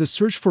driven by the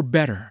search for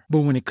better.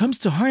 But when it comes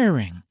to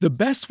hiring, the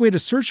best way to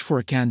search for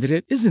a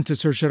candidate isn't to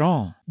search at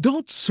all.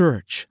 Don't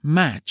search,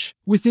 match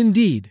with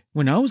Indeed.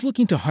 When I was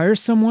looking to hire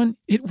someone,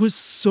 it was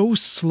so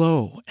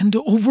slow and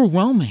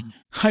overwhelming.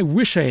 I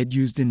wish I had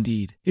used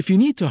Indeed. If you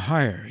need to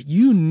hire,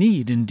 you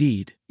need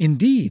Indeed.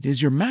 Indeed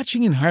is your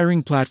matching and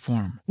hiring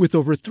platform with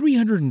over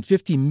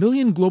 350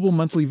 million global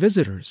monthly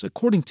visitors,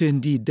 according to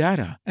Indeed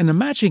data, and a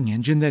matching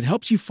engine that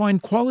helps you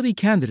find quality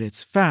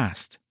candidates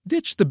fast.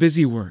 Ditch the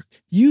busy work.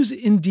 Use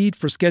Indeed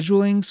for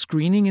scheduling,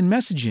 screening, and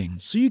messaging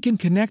so you can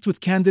connect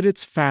with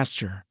candidates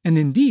faster. And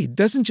Indeed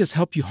doesn't just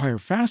help you hire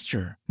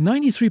faster.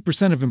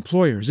 93% of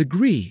employers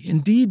agree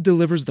Indeed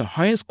delivers the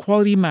highest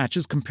quality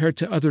matches compared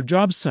to other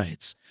job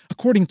sites,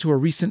 according to a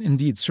recent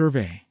Indeed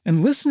survey.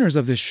 And listeners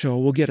of this show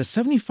will get a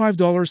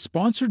 $75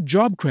 sponsored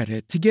job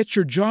credit to get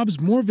your jobs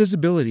more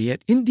visibility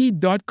at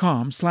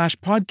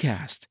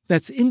Indeed.com/podcast.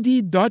 That's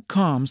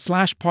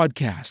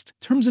Indeed.com/podcast.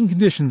 Terms and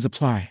conditions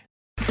apply.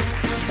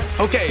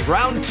 Okay,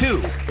 round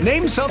two.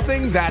 Name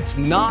something that's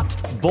not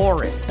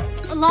boring.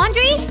 A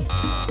laundry?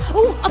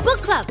 Ooh, a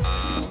book club.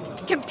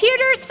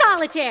 Computer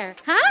solitaire,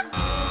 huh?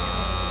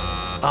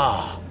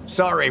 Ah, oh,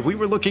 sorry, we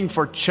were looking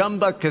for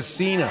Chumba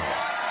Casino.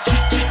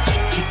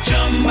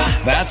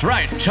 That's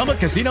right,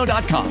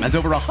 ChumbaCasino.com has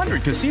over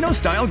 100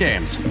 casino-style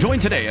games. Join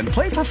today and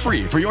play for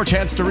free for your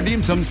chance to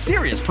redeem some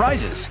serious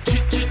prizes.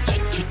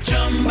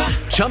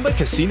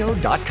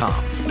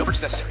 ChumbaCasino.com. No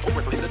purchase necessary. Void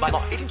where prohibited by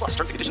law. 18+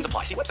 terms and conditions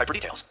apply. See website for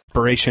details.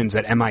 Operations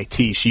at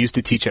MIT. She used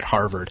to teach at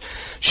Harvard.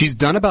 She's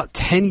done about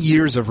 10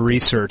 years of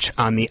research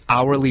on the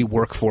hourly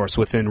workforce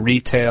within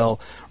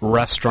retail,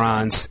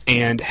 restaurants,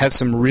 and has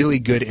some really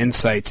good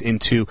insights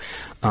into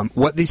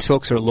what these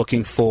folks are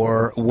looking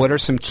for, what are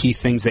some key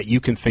things that you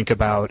can think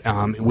about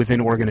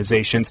within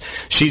organizations.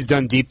 She's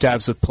done deep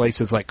dives with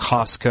places like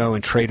Costco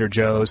and Trader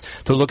Joe's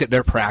to look at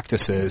their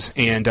practices,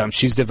 and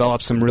she's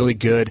developed some really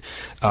good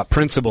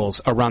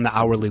principles around the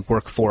hourly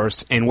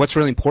workforce and what's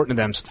really important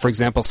to them. For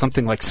example,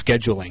 something like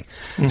scheduling.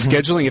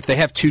 scheduling. Scheduling, if they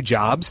have 2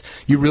 jobs,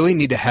 you really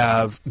need to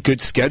have good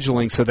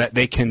scheduling so that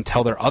they can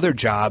tell their other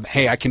job,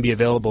 hey, I can be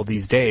available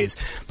these days.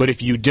 But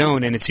if you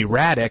don't and it's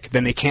erratic,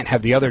 then they can't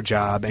have the other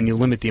job and you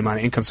limit the amount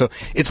of income. So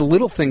it's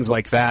little things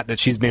like that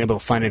she's been able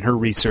to find in her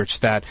research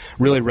that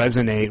really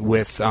resonate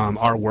with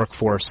our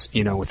workforce,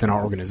 within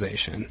our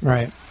organization.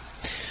 Right.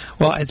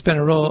 Well, it's been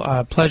a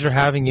real pleasure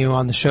having you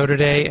on the show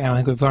today, and I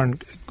think we've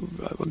learned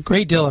a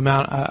great deal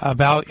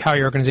about how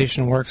your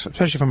organization works,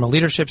 especially from a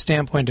leadership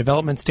standpoint,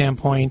 development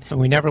standpoint. And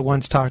we never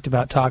once talked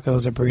about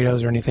tacos or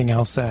burritos or anything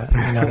else that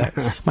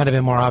might have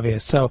been more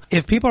obvious. So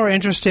if people are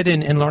interested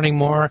in learning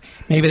more,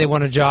 maybe they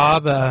want a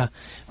job,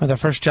 or their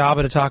first job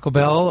at a Taco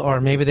Bell,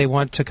 or maybe they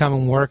want to come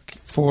and work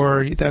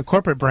for the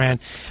corporate brand,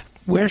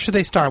 where should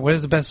they start? What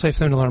is the best way for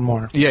them to learn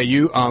more? Yeah,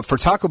 you for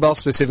Taco Bell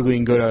specifically, you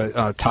can go to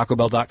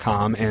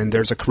tacobell.com, and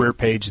there's a career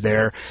page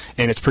there,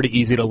 and it's pretty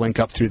easy to link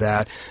up through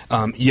that.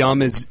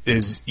 Yum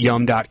is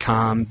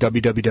yum.com,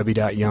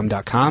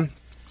 www.yum.com.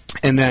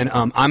 And then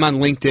I'm on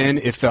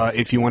LinkedIn.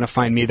 If you want to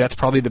find me, that's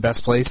probably the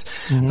best place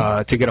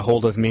to get a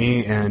hold of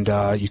me, and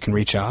you can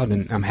reach out,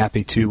 and I'm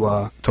happy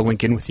to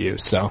link in with you.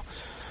 So.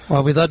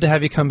 Well, we'd love to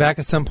have you come back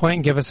at some point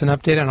and give us an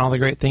update on all the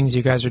great things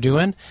you guys are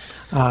doing.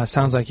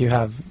 Sounds like you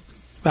have...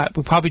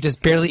 we probably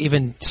just barely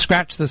even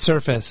scratched the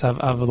surface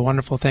of the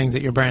wonderful things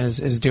that your brand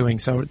is doing.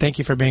 So thank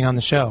you for being on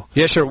the show.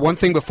 Yeah, sure. One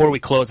thing before we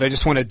close, I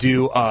just want to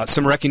do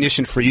some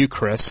recognition for you,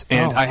 Chris.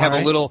 And I have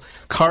a little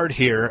card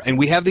here, and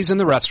we have these in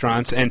the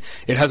restaurants, and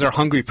it has our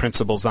Hungry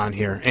Principles on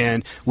here.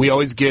 And we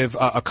always give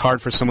a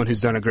card for someone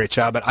who's done a great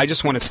job. But I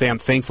just want to say I'm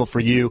thankful for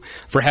you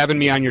for having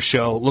me on your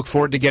show. Look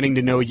forward to getting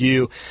to know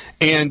you.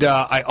 And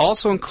I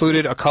also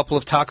included a couple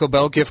of Taco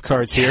Bell gift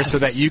cards here so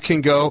that you can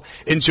go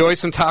enjoy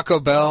some Taco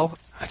Bell.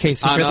 Okay,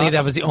 secretly,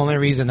 that was the only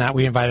reason that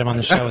we invited him on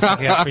the show, so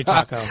he got free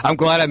taco. I'm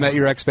glad I met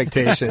your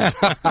expectations.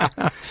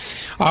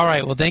 All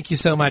right, well, thank you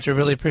so much. I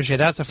really appreciate it.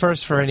 That's a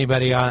first for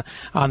anybody on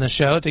the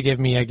show to give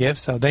me a gift,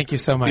 so thank you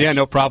so much. Yeah,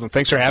 no problem.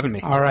 Thanks for having me.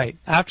 All right.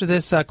 After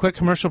this quick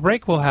commercial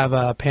break, we'll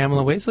have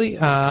Pamela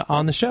Waisley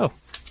on the show.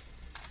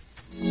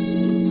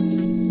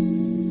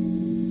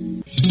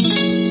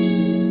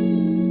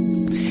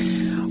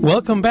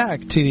 Welcome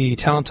back to the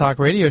Talent Talk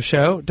Radio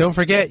Show. Don't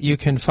forget, you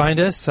can find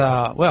us,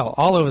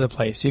 all over the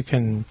place. You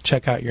can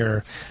check out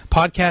your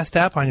podcast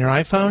app on your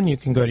iPhone. You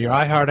can go to your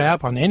iHeart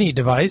app on any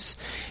device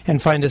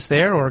and find us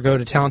there, or go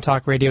to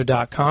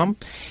talenttalkradio.com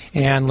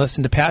and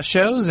listen to past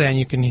shows. And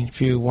you can, if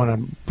you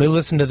want to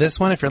re-listen to this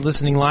one, if you're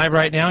listening live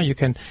right now, you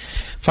can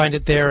find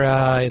it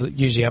there,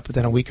 usually up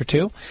within a week or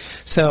two.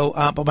 So,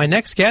 but my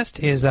next guest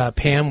is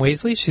Pam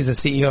Waisley. She's the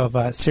CEO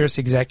of Cirrus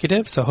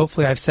Executive. So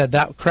hopefully I've said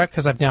that correct,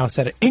 because I've now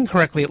said it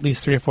incorrectly at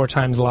least 3 or 4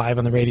 times live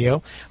on the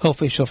radio.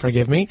 Hopefully she'll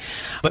forgive me.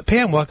 But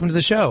Pam, welcome to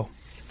the show.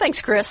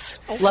 Thanks, Chris.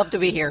 Love to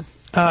be here.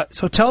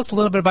 So tell us a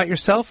little bit about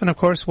yourself and, of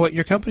course, what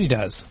your company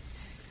does.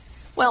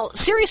 Well,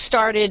 Cirrus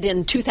started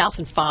in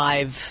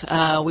 2005.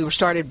 We were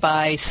started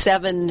by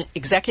 7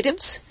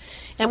 executives,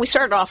 and we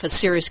started off as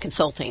Cirrus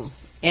Consulting.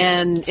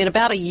 And in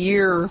about a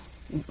year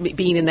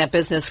being in that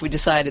business, we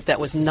decided that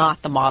was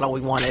not the model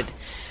we wanted.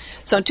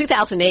 So in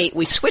 2008,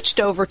 we switched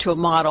over to a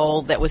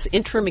model that was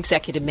interim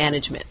executive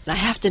management. And I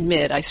have to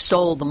admit, I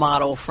stole the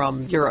model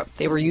from Europe.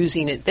 They were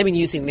using it. They've been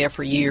using it there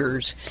for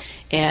years.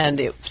 And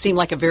it seemed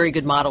like a very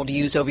good model to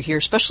use over here,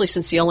 especially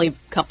since the only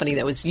company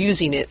that was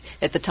using it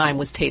at the time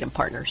was Tatum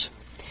Partners.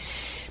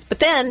 But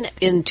then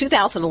in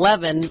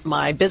 2011,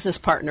 my business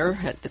partner,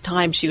 at the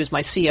time she was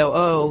my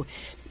COO,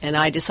 and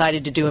I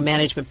decided to do a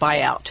management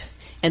buyout.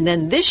 And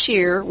then this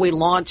year, we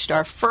launched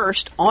our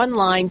first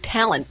online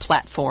talent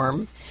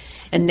platform.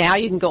 And now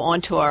you can go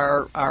onto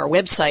our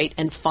website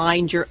and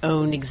find your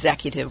own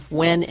executive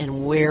when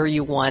and where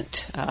you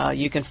want.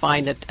 You can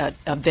find a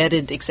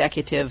vetted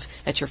executive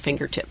at your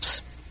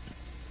fingertips.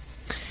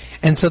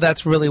 And so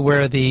that's really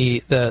where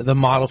the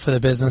model for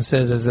the business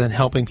is then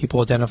helping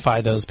people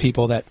identify those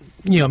people that,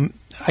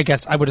 I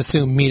guess I would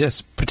assume meet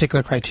a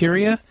particular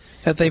criteria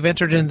that they've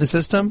entered into the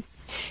system.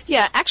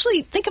 Yeah,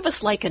 actually, think of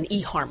us like an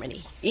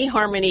eHarmony.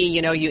 eHarmony,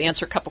 you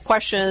answer a couple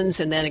questions,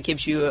 and then it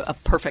gives you a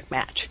perfect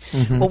match.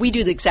 Mm-hmm. Well, we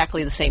do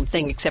exactly the same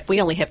thing, except we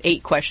only have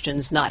 8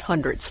 questions, not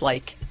hundreds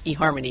like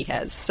eHarmony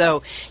has.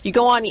 So you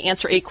go on, you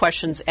answer 8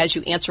 questions. As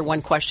you answer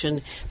one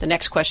question, the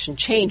next question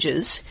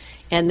changes.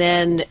 And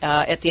then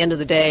at the end of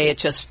the day, it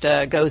just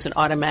goes and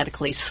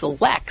automatically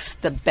selects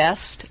the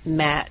best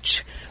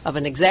match of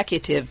an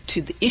executive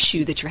to the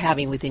issue that you're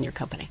having within your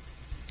company.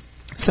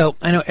 So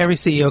I know every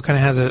CEO kind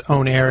of has their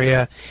own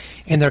area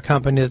in their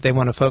company that they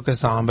want to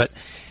focus on, but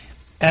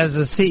as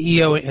a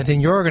CEO within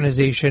your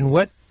organization,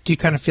 what do you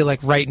kind of feel like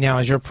right now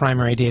is your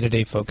primary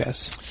day-to-day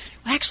focus?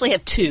 I actually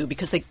have 2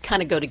 because they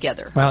kind of go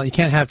together. Well, you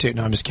can't have 2.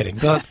 No, I'm just kidding.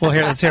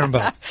 Let's hear them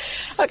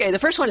both. Okay, the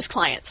first one is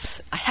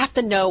clients. I have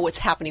to know what's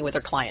happening with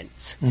our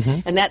clients,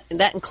 and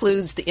that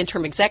includes the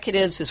interim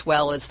executives as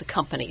well as the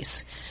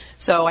companies.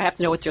 So I have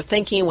to know what they're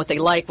thinking, what they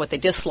like, what they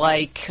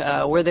dislike,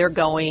 where they're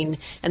going.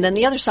 And then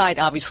the other side,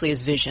 obviously,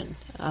 is vision.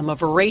 I'm a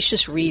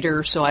voracious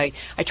reader, so I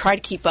try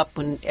to keep up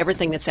on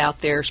everything that's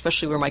out there,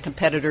 especially where my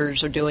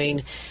competitors are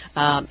doing,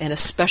 and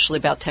especially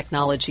about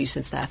technology,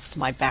 since that's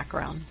my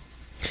background.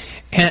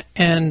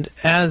 And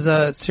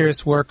as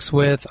Sirius works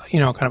with,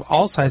 kind of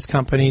all size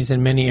companies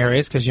in many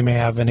areas, because you may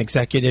have an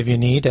executive you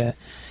need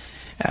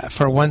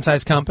for one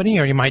size company,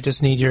 or you might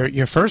just need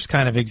your first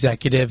kind of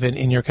executive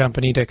in your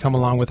company to come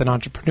along with an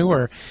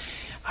entrepreneur.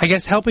 I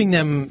guess helping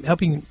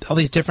all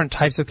these different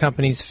types of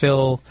companies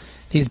fill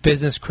these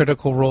business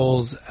critical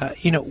roles,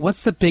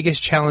 what's the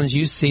biggest challenge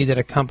you see that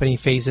a company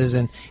faces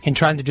in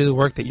trying to do the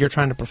work that you're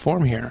trying to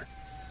perform here?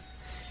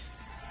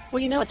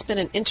 Well, it's been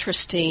an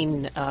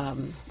interesting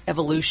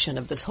evolution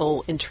of this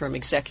whole interim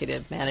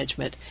executive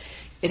management.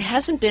 It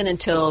hasn't been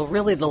until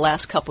really the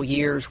last couple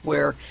years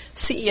where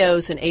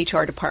CEOs and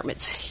HR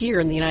departments here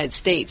in the United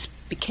States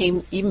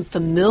became even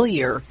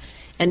familiar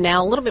and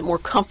now a little bit more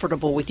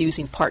comfortable with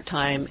using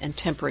part-time and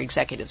temporary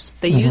executives.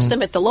 They use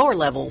them at the lower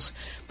levels,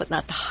 but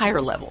not the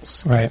higher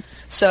levels. Right.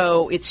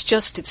 So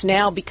it's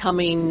now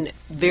becoming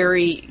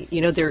very,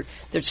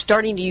 they're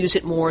starting to use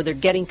it more. They're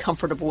getting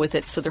comfortable with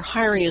it. So they're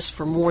hiring us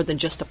for more than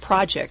just a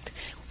project.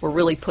 We're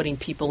really putting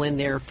people in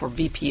there for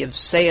VP of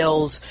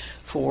sales,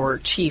 for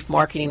chief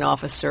marketing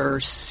officer,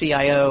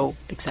 CIO,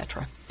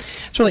 etc.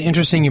 It's really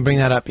interesting you bring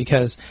that up,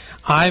 because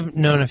I've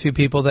known a few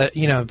people that,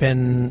 have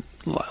been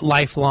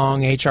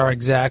lifelong HR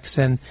execs,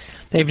 and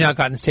they've now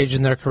gotten stages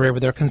in their career where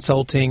they're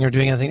consulting or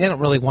doing anything. They don't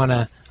really want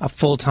a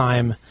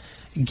full-time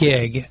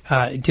gig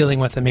dealing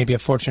with maybe a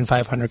Fortune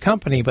 500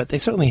 company, but they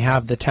certainly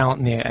have the talent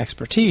and the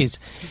expertise.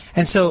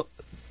 And so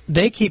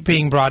they keep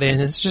being brought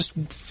in. It just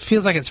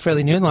feels like it's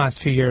fairly new in the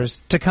last few years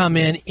to come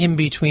in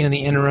between in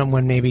the interim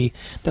when maybe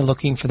they're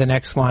looking for the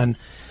next one.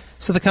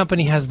 So the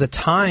company has the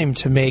time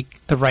to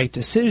make the right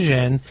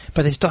decision,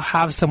 but they still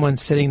have someone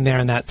sitting there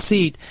in that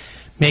seat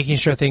making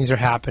sure things are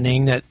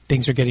happening, that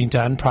things are getting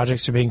done,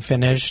 projects are being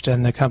finished,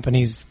 and the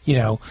company's,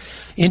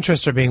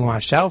 interests are being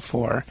watched out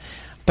for.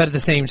 But at the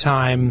same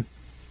time,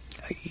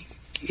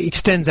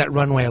 extends that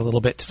runway a little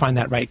bit to find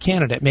that right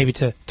candidate, maybe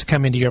to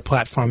come into your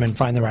platform and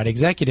find the right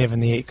executive in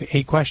the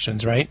eight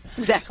questions, right?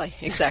 Exactly.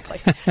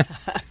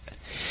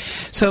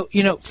 So,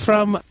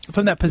 from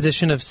that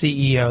position of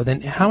CEO,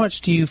 then how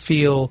much do you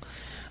feel,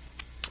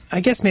 I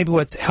guess maybe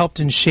what's helped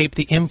and shaped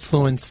the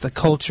influence, the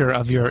culture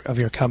of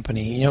your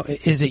company?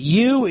 Is it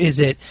you? Is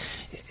it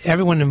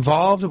everyone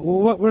involved?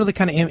 What really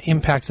kind of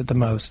impacts it the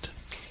most?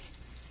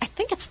 I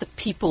think it's the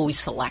people we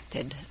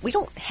selected. We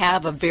don't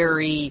have a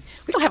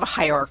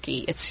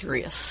hierarchy at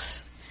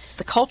Sirius.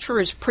 The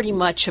culture is pretty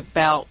much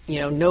about,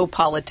 no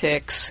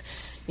politics.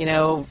 We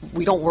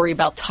don't worry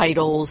about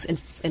titles.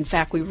 In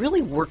fact, we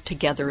really work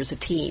together as a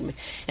team.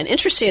 And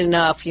interesting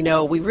enough,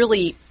 we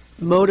really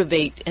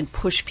motivate and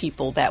push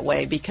people that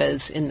way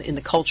because in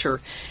the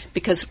culture,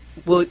 because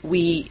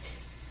we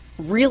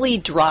really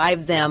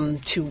drive them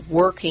to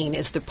working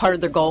as the part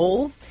of their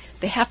goal.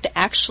 They have to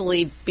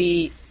actually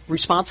be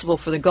responsible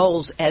for the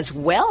goals as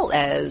well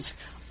as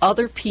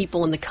other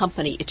people in the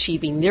company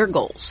achieving their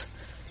goals.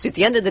 So at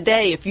the end of the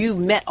day, if you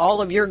met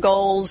all of your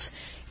goals,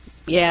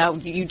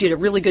 you did a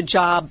really good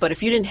job, but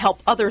if you didn't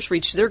help others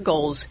reach their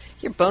goals,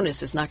 your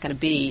bonus is not going to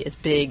be as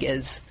big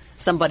as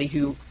somebody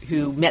who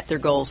met their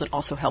goals and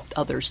also helped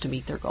others to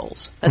meet their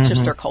goals. That's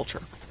just our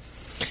culture.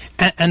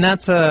 And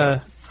that's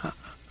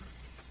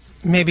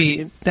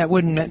maybe that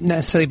wouldn't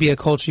necessarily be a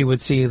culture you would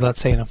see, let's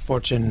say, in a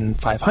Fortune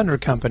 500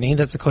 company.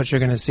 That's a culture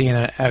you're going to see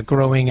in a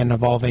growing and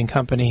evolving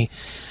company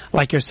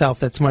like yourself.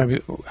 That's more,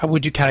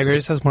 would you categorize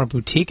yourself as more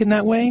boutique in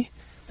that way?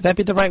 Would that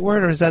be the right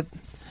word, or is that,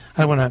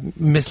 I don't want to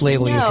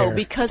mislabel you here? No,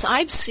 because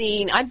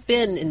I've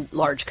been in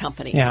large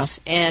companies,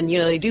 and,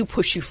 they do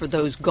push you for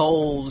those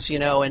goals,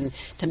 and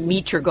to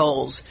meet your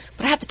goals.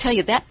 But I have to tell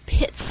you, that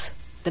pits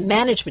the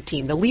management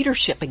team, the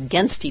leadership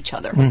against each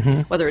other,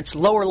 whether it's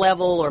lower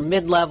level or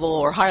mid-level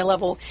or higher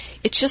level.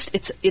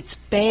 It's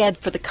bad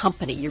for the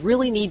company. You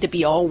really need to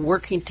be all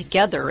working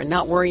together and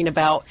not worrying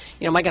about,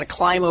 am I going to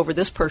climb over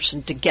this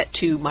person to get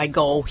to my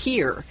goal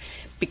here?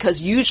 Because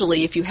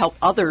usually if you help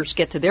others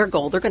get to their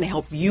goal, they're going to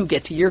help you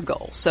get to your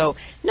goal. So,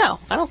 no,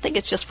 I don't think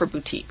it's just for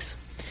boutiques.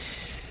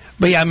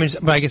 But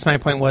I guess my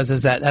point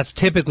is that that's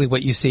typically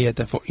what you see at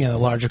the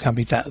larger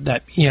companies,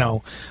 that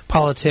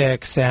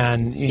politics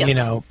and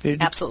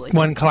absolutely,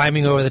 one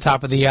climbing over the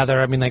top of the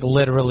other. I mean, like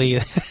literally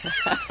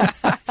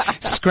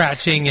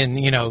scratching and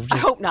I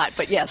hope not,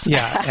 but yes.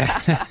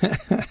 Yeah.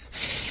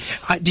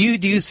 Do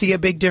you see a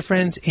big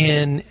difference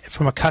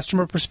from a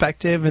customer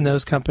perspective in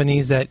those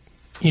companies that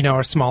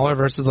are smaller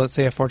versus, let's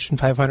say, a Fortune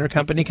 500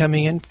 company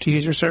coming in to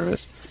use your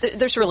service?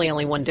 There's really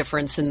only one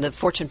difference. In the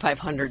Fortune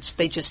 500s,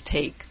 they just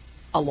take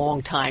a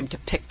long time to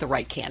pick the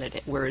right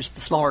candidate, whereas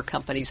the smaller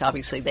companies,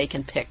 obviously, they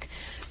can pick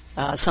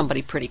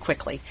somebody pretty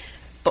quickly.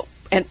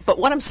 But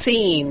what I'm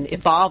seeing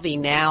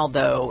evolving now,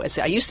 though, is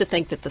I used to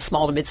think that the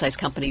small to mid-sized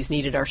companies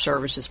needed our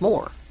services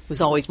more. It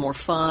was always more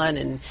fun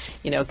and,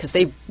 because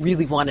they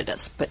really wanted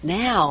us. But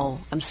now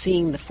I'm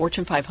seeing the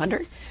Fortune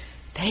 500,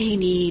 they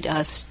need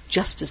us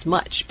just as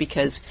much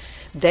because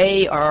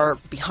they are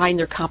behind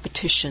their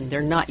competition.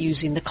 They're not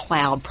using the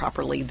cloud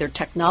properly. Their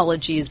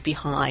technology is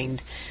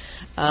behind.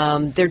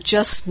 They're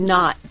just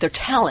not, their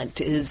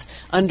talent is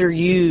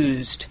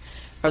underused,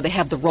 or they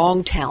have the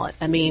wrong talent.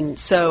 I mean,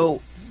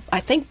 so I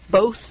think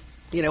both,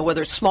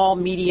 whether it's small,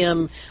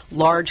 medium,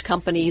 large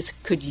companies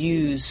could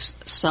use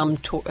some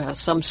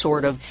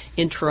sort of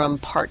interim,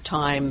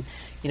 part-time,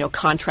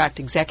 contract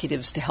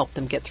executives to help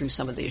them get through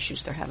some of the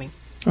issues they're having.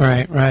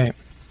 Right.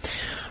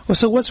 Well,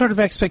 so what sort of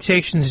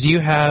expectations do you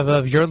have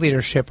of your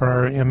leadership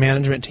or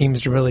management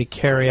teams to really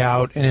carry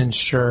out and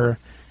ensure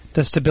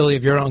the stability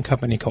of your own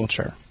company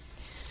culture?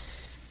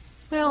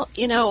 Well,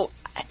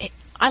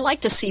 I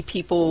like to see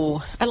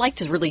people,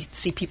 really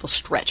see people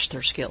stretch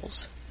their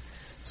skills.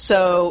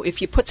 So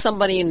if you put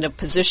somebody in a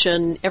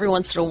position, every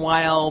once in a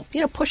while,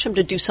 push them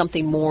to do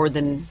something more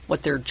than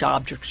what their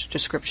job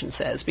description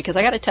says. Because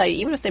I got to tell you,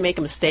 even if they make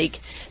a mistake,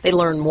 they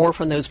learn more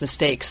from those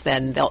mistakes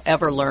than they'll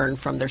ever learn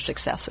from their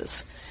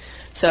successes.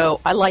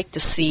 So I like to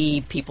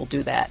see people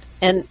do that.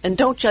 And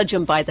don't judge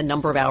them by the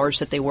number of hours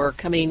that they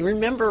work. I mean,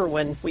 remember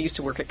when we used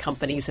to work at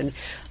companies and,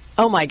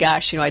 oh my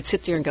gosh, I'd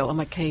sit there and go,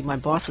 okay, my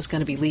boss is going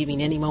to be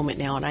leaving any moment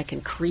now, and I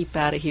can creep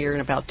out of here in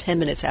about 10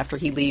 minutes after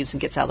he leaves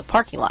and gets out of the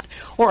parking lot.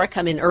 Or I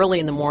come in early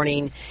in the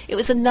morning. It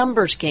was a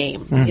numbers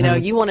game.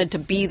 Mm-hmm. You wanted to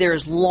be there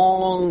as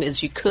long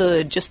as you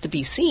could just to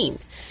be seen.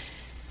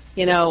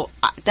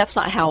 That's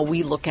not how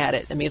we look at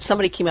it. I mean, if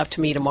somebody came up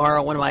to me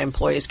tomorrow, one of my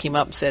employees came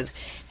up and says,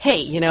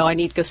 hey, I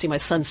need to go see my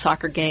son's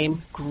soccer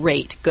game.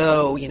 Great,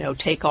 go,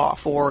 take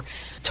off. Or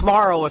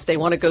tomorrow, if they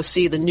want to go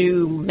see the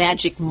new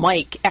Magic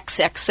Mike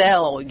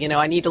XXL,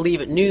 I need to leave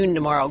at noon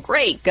tomorrow.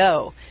 Great,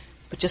 go.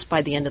 But just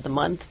by the end of the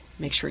month,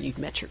 make sure you've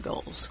met your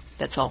goals.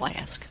 That's all I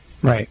ask.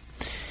 Right.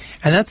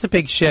 And that's a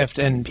big shift,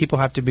 and people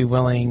have to be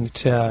willing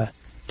to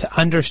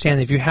understand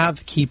that if you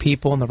have key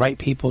people and the right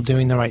people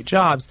doing the right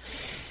jobs.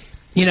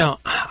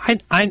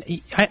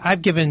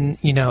 I've given,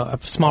 a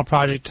small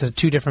project to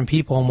two different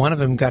people, and one of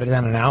them got it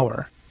done in an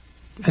hour.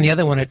 And the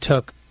other one, it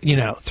took,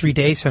 3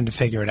 days for them to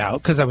figure it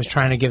out because I was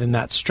trying to give them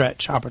that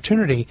stretch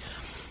opportunity.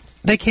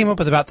 They came up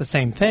with about the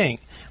same thing.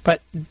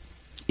 But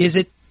is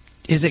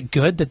it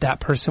good that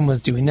person was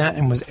doing that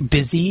and was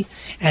busy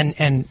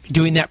and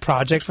doing that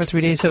project for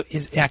 3 days? So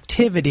is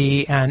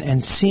activity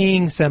and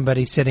seeing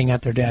somebody sitting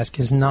at their desk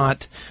is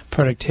not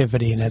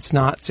productivity, and it's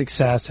not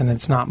success, and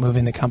it's not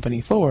moving the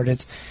company forward.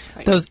 It's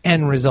those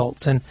end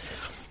results. And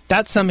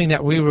that's something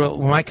that when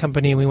my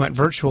company, we went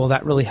virtual,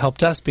 that really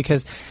helped us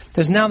because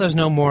there's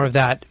no more of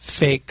that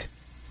fake,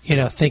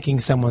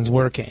 thinking someone's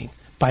working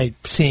by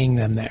seeing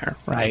them there,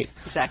 right?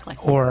 Exactly.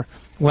 Or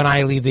when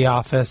I leave the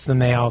office, then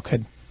they all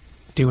could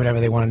do whatever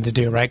they wanted to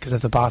do, right? Because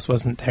if the boss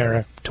wasn't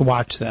there to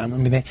watch them, I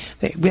mean,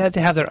 we had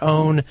to have their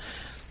own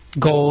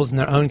goals and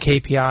their own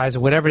KPIs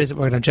or whatever it is that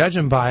we're going to judge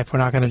them by if we're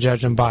not going to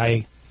judge them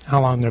by how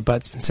long their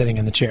butt's been sitting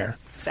in the chair.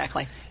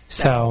 Exactly.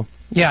 So,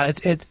 yeah,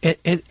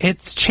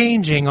 it's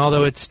changing,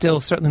 although it's still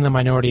certainly the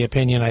minority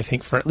opinion, I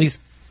think, for at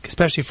least,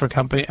 especially for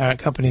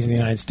companies in the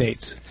United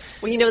States.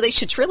 Well, they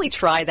should really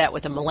try that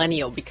with a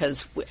millennial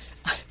because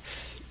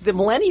the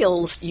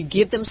millennials, you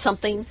give them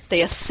something,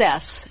 they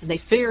assess, and they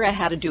figure out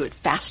how to do it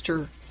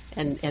faster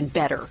and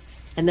better,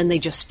 and then they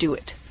just do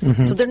it.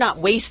 Mm-hmm. So they're not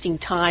wasting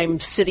time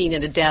sitting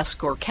at a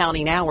desk or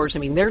counting hours. I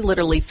mean, they're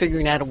literally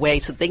figuring out a way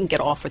so they can get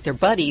off with their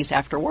buddies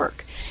after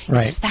work.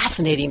 Right. It's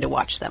fascinating to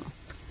watch them.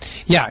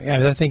 Yeah,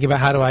 they're thinking about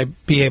how do I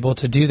be able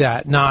to do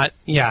that, not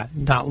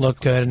look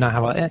good and not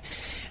have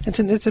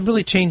it's a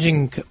really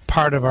changing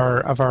part of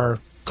our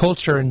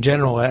culture in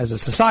general as a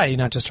society,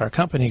 not just our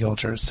company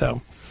culture.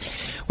 So,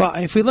 well,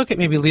 if we look at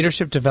maybe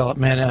leadership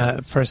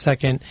development for a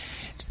second,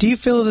 do you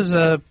feel there's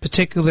a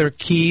particular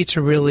key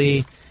to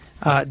really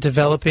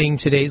developing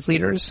today's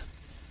leaders?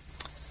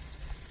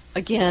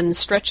 Again,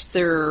 stretch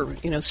their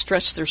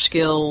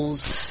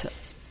skills.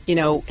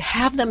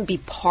 Have them be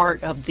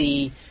part of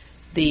the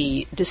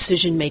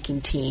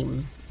decision-making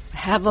team.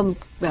 Have them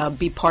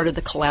be part of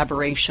the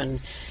collaboration.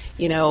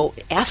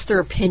 Ask their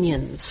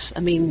opinions. I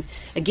mean,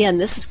 again,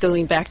 this is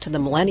going back to the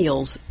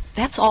millennials.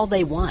 That's all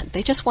they want.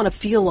 They just want to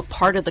feel a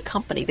part of the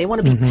company. They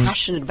want to be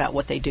passionate about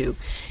what they do.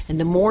 And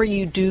the more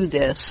you do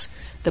this,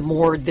 the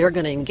more they're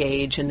going to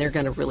engage, and they're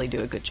going to really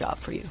do a good job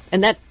for you.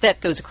 And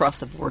that goes across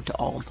the board to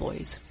all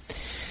employees.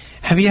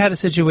 Have you had a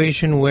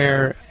situation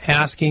where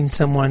asking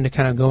someone to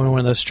kind of go into one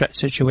of those stretch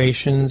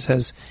situations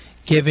has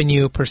given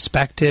you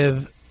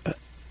perspective,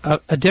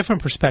 a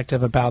different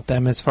perspective about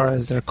them as far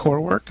as their core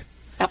work?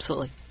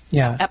 Absolutely.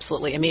 Yeah.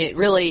 Absolutely. I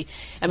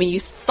mean, you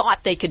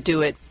thought they could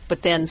do it,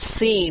 but then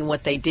seeing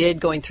what they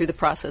did going through the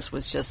process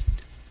was just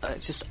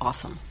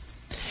awesome.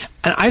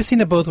 And I've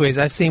seen it both ways.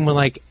 I've seen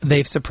when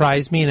they've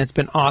surprised me and it's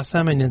been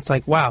awesome, and it's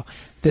like, wow,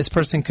 this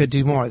person could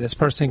do more. This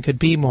person could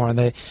be more.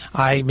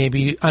 I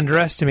maybe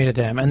underestimated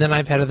them. And then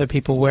I've had other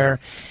people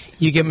where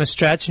you give them a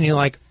stretch and you're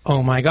like,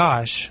 oh my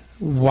gosh,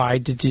 why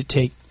did it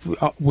take?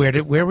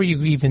 Where were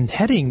you even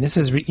heading? This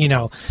is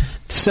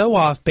so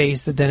off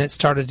base that then it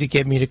started to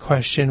get me to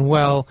question,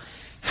 well,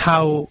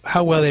 how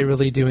well are they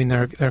really doing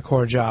their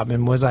core job,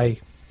 and was I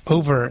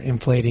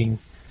overinflating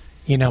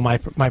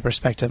my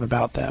perspective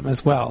about them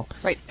as well.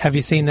 Right. Have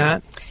you seen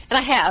that? And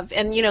I have,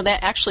 and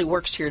that actually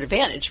works to your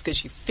advantage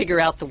because you figure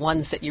out the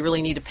ones that you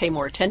really need to pay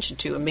more attention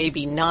to, and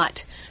maybe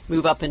not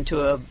move up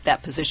into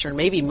that position, or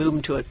maybe move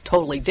them to a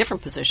totally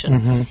different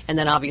position. And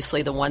then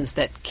obviously the ones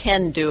that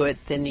can do it,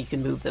 then you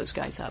can move those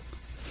guys up.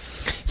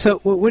 So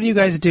what do you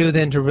guys do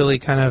then to really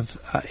kind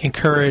of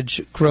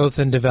encourage growth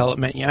and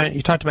development?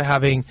 You talked about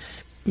having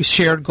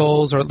shared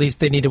goals, or at least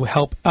they need to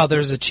help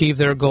others achieve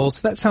their goals.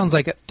 So that sounds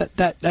like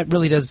that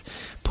really does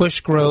push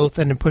growth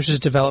and it pushes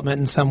development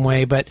in some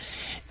way. But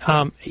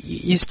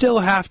you still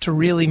have to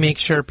really make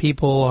sure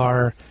people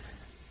are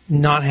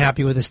not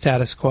happy with the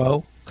status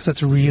quo, because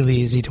that's really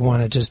easy to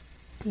want to just,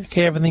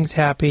 okay, everything's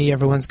happy,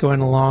 everyone's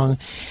going along.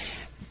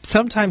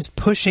 Sometimes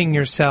pushing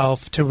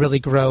yourself to really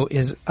grow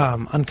is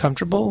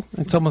uncomfortable.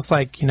 It's almost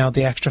like,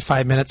 the extra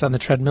 5 minutes on the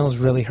treadmill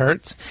really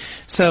hurts.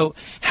 So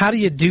how do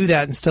you do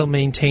that and still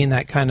maintain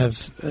that kind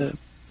of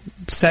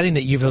setting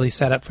that you've really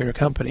set up for your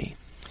company?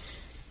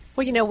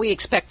 Well, we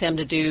expect them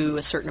to do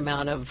a certain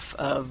amount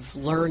of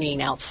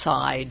learning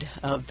outside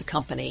of the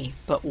company,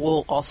 but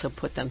we'll also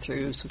put them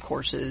through some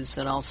courses,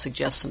 and I'll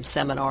suggest some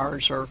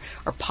seminars or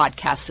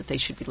podcasts that they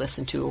should be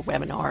listening to, or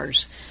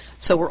webinars.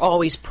 So we're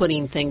always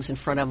putting things in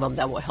front of them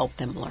that will help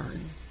them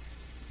learn.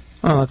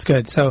 Oh, that's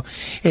good. So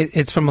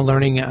it's from a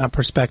learning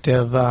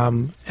perspective.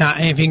 And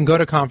if you can go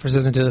to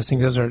conferences and do those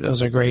things,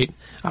 those are great.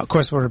 Of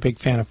course, we're a big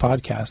fan of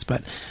podcasts,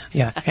 but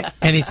yeah,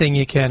 anything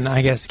you can,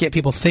 I guess, get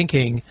people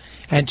thinking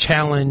and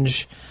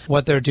challenge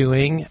what they're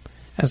doing.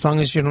 As long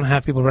as you don't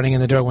have people running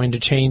in the door wanting to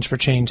change for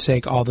change's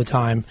sake all the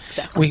time.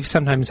 Exactly. We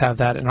sometimes have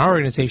that in our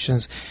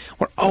organizations.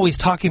 We're always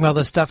talking about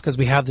this stuff because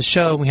we have the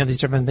show and we have these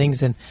different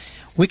things, and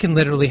we can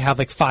literally have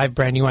like 5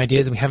 brand new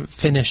ideas, and we haven't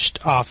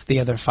finished off the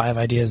other 5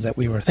 ideas that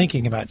we were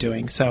thinking about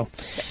doing. So,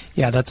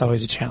 yeah, that's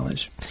always a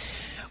challenge.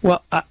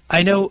 Well,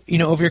 I know,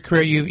 over your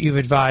career, you've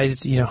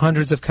advised,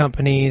 hundreds of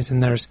companies,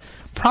 and there's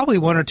probably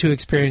 1 or 2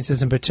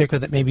 experiences in particular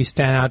that maybe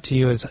stand out to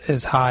you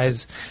as high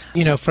as,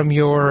 from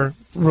your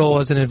role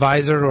as an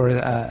advisor, or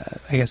I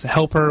guess a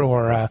helper,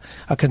 or a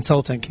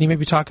consultant. Can you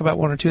maybe talk about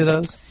 1 or 2 of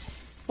those?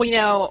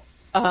 Well,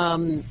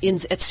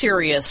 at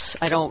Sirius,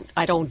 I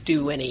don't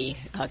do any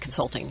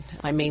consulting.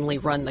 I mainly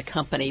run the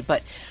company,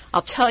 but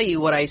I'll tell you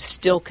what I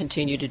still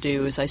continue to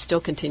do is I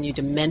still continue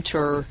to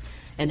mentor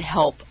and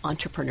help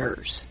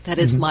entrepreneurs. That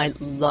is my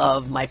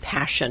love, my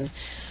passion.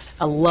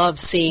 I love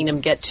seeing them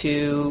get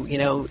to,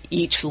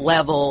 each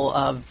level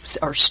of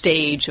or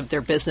stage of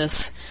their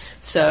business.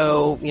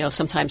 So,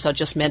 sometimes I'll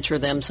just mentor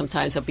them.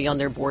 Sometimes I'll be on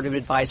their board of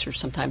advisors,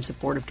 sometimes the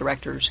board of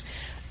directors.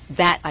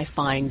 That I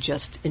find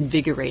just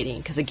invigorating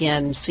because,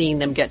 again, seeing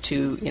them get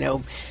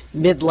to,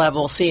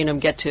 mid-level, seeing them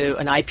get to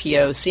an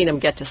IPO, seeing them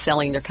get to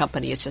selling their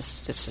company, it's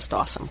just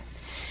awesome.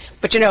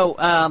 But,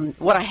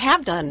 what I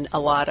have done a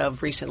lot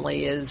of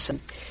recently is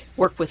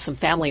work with some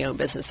family-owned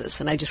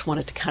businesses, and I just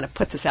wanted to kind of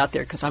put this out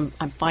there because I'm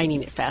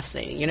finding it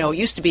fascinating. It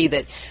used to be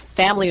that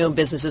family-owned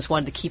businesses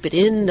wanted to keep it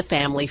in the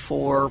family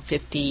for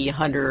 50,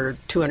 100,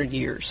 200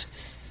 years.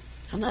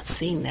 I'm not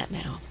seeing that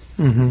now.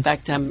 In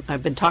fact,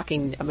 I've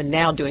been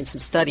now doing some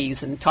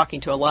studies and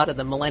talking to a lot of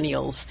the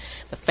millennials,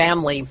 the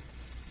family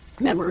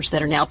members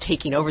that are now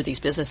taking over these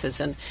businesses,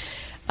 and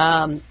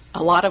a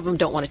lot of them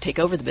don't want to take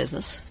over the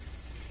business,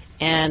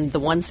 and the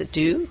ones that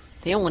do,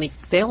 they only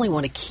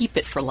want to keep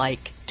it for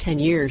like 10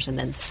 years and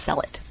then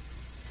sell it,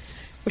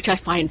 which I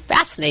find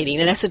fascinating.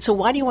 And I said, so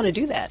why do you want to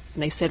do that?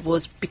 And they said, well,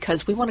 it's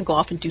because we want to go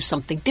off and do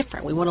something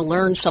different. We want to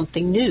learn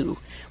something new.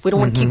 We don't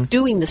want to keep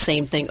doing the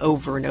same thing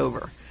over and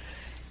over.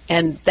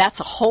 And that's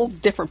a whole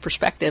different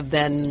perspective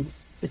than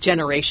the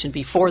generation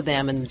before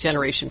them and the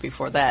generation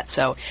before that.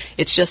 So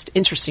it's just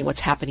interesting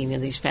what's happening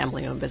in these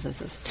family-owned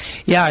businesses.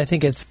 Yeah, I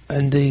think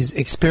and these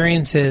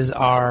experiences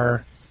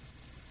are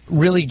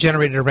really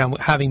generated around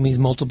having these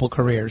multiple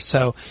careers.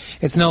 So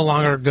it's no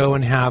longer go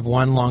and have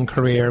one long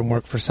career and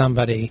work for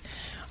somebody.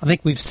 I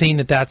think we've seen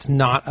that that's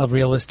not a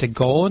realistic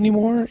goal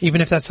anymore.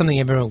 Even if that's something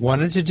everyone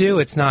wanted to do,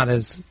 it's not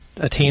as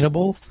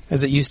attainable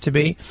as it used to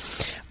be.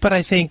 But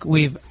I think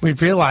we've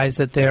realized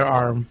that there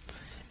are, and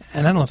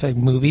I don't know if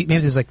maybe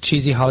there's like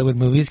cheesy Hollywood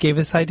movies gave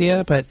this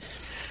idea, but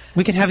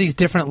we can have these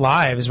different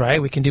lives,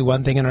 right? We can do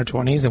one thing in our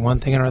 20s and one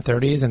thing in our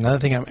 30s and another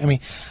thing.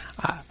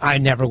 I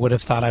never would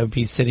have thought I would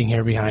be sitting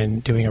here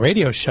behind doing a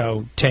radio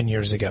show 10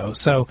 years ago.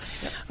 So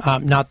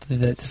not that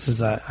this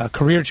is a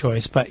career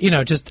choice, but,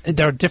 just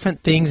there are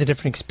different things and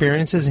different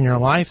experiences in your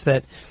life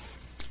that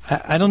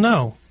I don't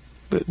know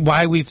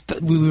why we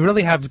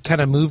really have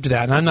kind of moved to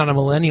that. And I'm not a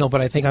millennial,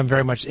 but I think I'm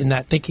very much in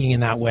that thinking in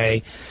that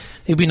way.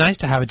 It'd be nice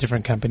to have a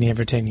different company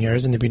every 10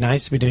 years, and it'd be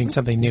nice to be doing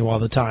something new all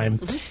the time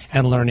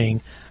and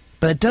learning.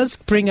 But it does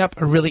bring up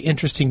a really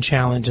interesting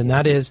challenge, and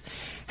that is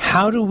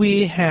how do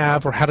we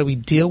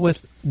deal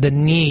with the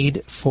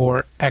need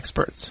for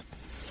experts?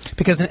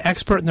 Because an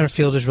expert in their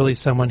field is really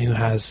someone who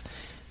has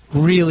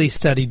really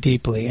studied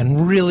deeply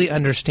and really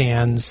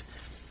understands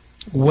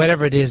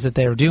whatever it is that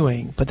they're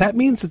doing. But that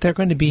means that they're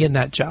going to be in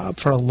that job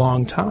for a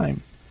long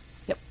time.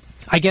 Yep.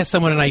 I guess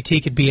someone in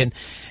IT could be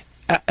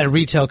a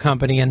retail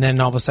company and then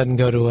all of a sudden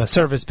go to a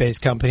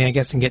service-based company, I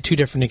guess, and get two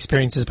different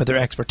experiences, but their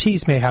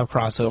expertise may have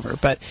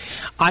crossover. But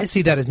I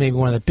see that as maybe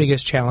one of the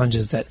biggest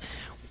challenges that,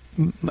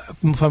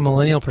 from a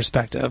millennial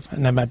perspective,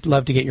 and I'd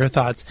love to get your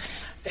thoughts,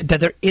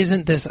 that there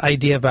isn't this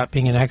idea about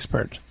being an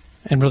expert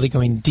and really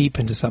going deep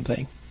into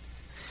something.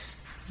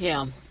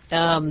 Yeah.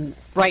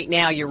 Right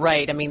now, you're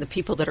right. I mean, the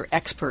people that are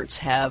experts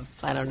have,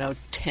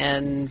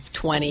 10,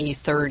 20,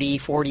 30,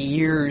 40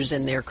 years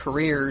in their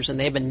careers, and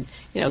they've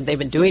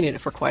been doing it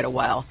for quite a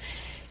while.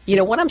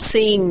 What I'm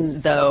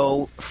seeing,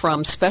 though,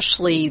 from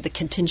especially the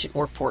contingent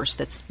workforce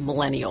that's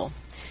millennial,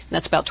 and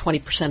that's about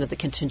 20% of the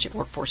contingent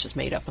workforce is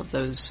made up of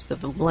the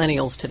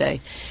millennials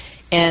today,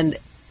 and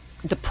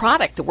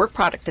the work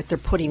product that they're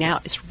putting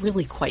out is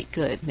really quite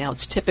good. Now,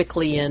 it's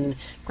typically in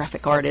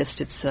graphic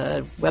artist, it's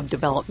web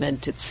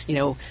development, it's,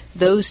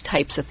 those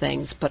types of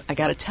things. But I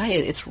got to tell you,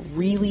 it's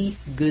really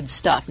good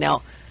stuff.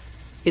 Now,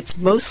 it's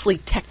mostly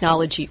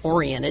technology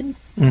oriented.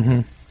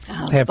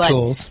 Mm-hmm. They have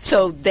tools.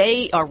 So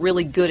they are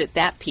really good at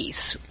that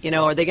piece.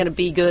 Are they going to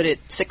be good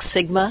at Six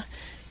Sigma?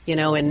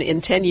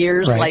 In 10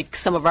 years, right, like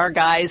some of our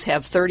guys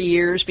have 30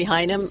 years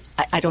behind them?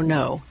 I don't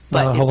know.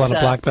 But not a whole lot of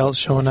black belts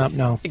showing up,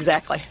 no.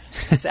 Exactly.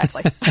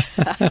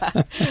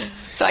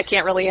 So I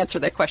can't really answer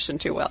that question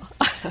too well.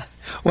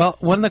 Well,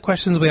 one of the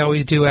questions we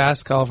always do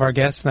ask all of our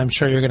guests, and I'm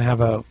sure you're going to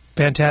have a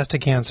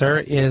fantastic answer,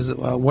 is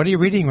what are you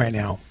reading right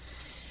now?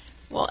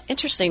 Well,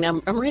 interesting.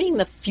 I'm reading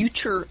The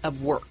Future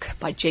of Work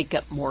by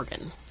Jacob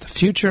Morgan. The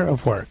Future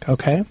of Work,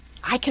 okay.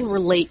 I can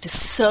relate to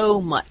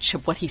so much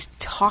of what he's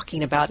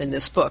talking about in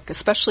this book,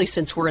 especially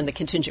since we're in the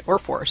contingent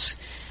workforce.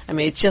 I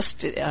mean, it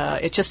just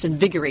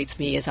invigorates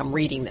me as I'm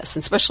reading this,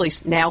 and especially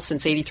now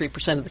since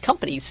 83% of the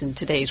companies in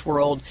today's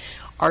world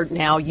are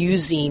now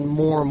using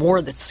more and more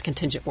of this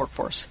contingent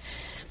workforce.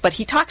 But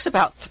he talks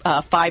about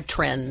 5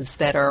 trends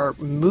that are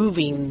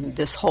moving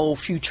this whole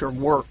future of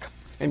work,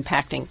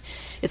 impacting.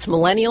 It's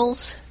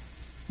millennials,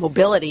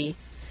 mobility,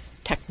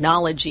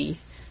 technology,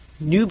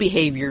 new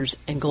behaviors,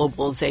 and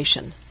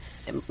globalization.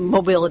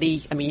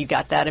 Mobility, I mean, you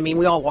got that. I mean,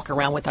 we all walk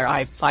around with our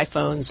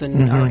iPhones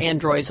and our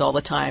Androids all the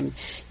time.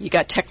 You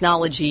got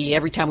technology.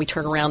 Every time we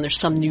turn around, there's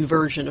some new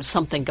version of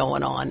something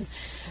going on.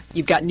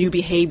 You've got new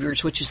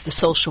behaviors, which is the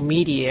social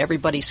media.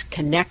 Everybody's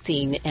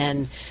connecting,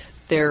 and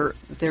they're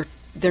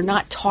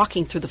not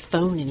talking through the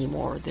phone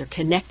anymore. They're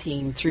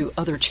connecting through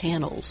other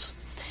channels.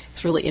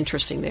 It's really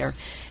interesting there.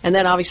 And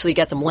then obviously you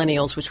got the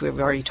millennials, which we've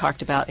already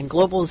talked about, and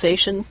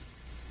globalization.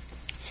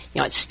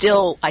 I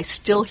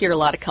still hear a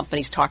lot of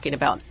companies talking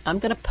about, I'm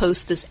going to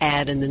post this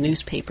ad in the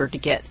newspaper to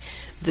get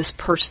this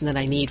person that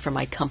I need for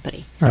my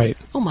company. Right.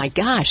 Oh my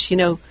gosh,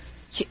 what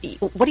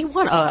do you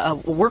want? A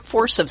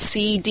workforce of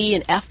C, D,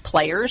 and F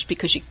players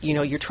because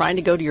you're trying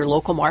to go to your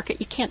local market.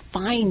 You can't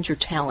find your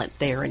talent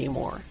there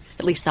anymore.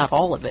 At least not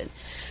all of it.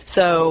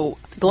 So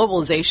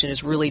globalization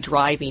is really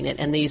driving it,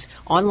 and these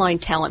online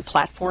talent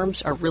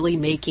platforms are really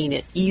making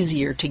it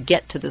easier to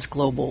get to this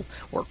global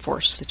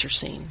workforce that you're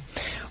seeing.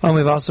 Well,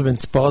 we've also been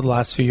spoiled the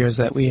last few years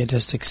that we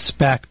just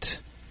expect,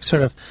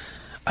 sort of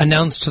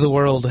announce to the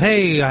world,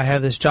 hey, I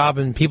have this job,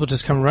 and people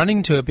just come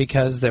running to it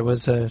because there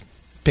was a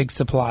big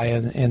supply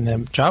in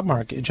the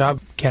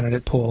job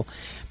candidate pool.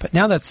 But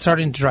now that's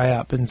starting to dry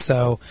up, and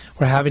so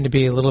we're having to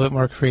be a little bit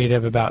more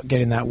creative about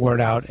getting that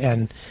word out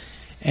and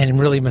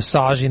really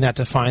massaging that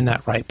to find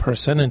that right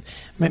person. And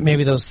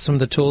maybe some of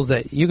the tools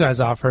that you guys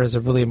offer is a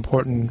really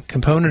important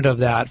component of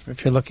that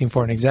if you're looking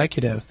for an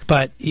executive.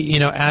 But,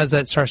 as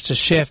that starts to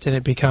shift and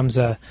it becomes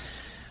I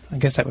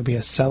guess that would be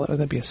a seller. Would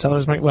that be a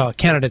seller's market? Well, a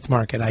candidate's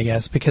market, I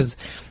guess, because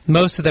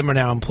most of them are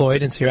now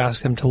employed, and so you're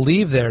asking them to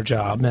leave their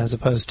job as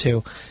opposed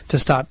to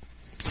stop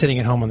sitting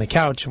at home on the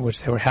couch,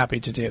 which they were happy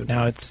to do.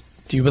 Now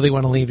do you really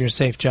want to leave your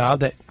safe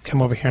job?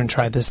 Come over here and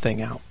try this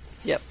thing out.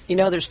 Yep.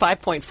 There's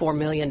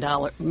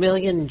 5.4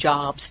 million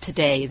jobs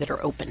today that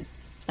are open.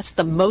 That's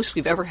the most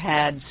we've ever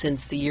had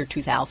since the year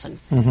 2000.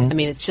 Mm-hmm. I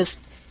mean,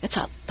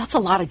 that's a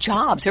lot of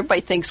jobs.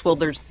 Everybody thinks, well,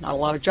 there's not a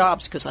lot of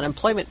jobs because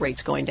unemployment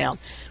rate's going down.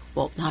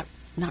 Well, not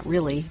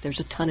really.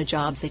 There's a ton of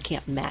jobs. They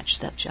can't match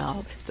that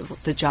job,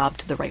 the job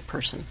to the right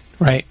person.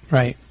 Right.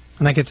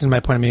 And that gets into my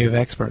point of view of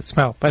experts.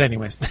 Well, but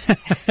anyways.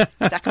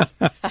 Exactly.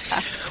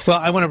 Well,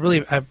 I want to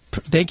really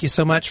thank you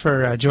so much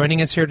for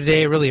joining us here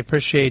today. I really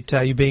appreciate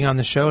you being on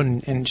the show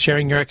and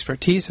sharing your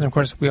expertise. And, of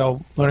course, we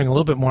all learning a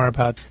little bit more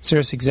about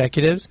Sirius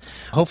executives.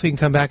 Hopefully you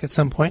can come back at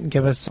some point and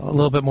give us a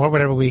little bit more,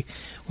 whatever we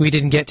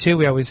didn't get to.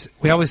 We always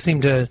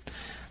seem to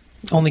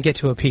only get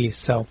to a piece.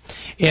 So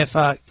if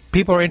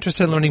people are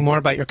interested in learning more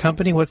about your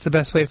company, what's the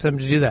best way for them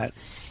to do that?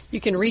 You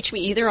can reach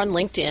me either on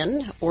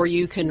LinkedIn, or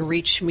you can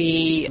reach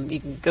me, you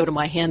can go to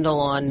my handle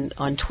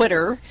on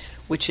Twitter,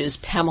 which is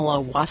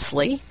Pamela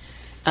Wasley.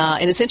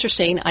 And it's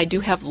interesting, I do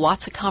have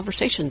lots of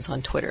conversations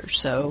on Twitter,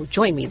 so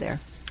join me there.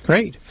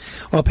 Great.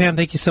 Well, Pam,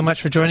 thank you so much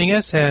for joining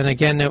us. And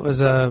again, it was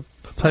a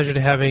Pleasure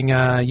to having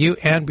you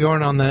and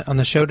Bjorn on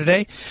the show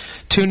today.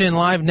 Tune in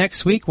live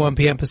next week, 1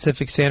 p.m.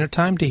 Pacific Standard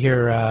Time to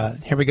hear,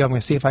 here we go, I'm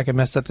going to see if I can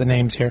mess up the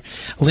names here.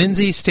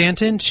 Lindsay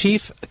Stanton,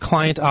 Chief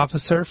Client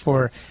Officer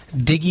for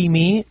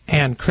DigiMe,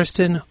 and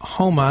Kristen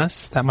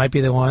Homas, that might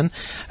be the one,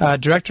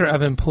 Director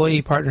of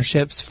Employee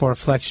Partnerships for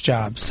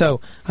FlexJobs.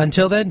 So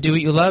until then, do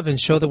what you love and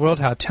show the world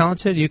how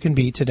talented you can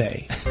be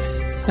today.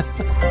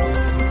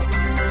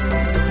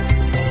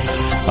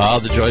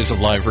 The joys of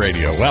live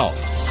radio. Well,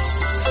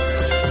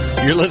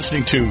 you're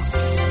listening to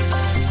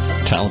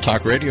Talent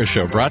Talk Radio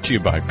Show, brought to you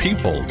by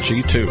People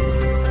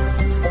G2.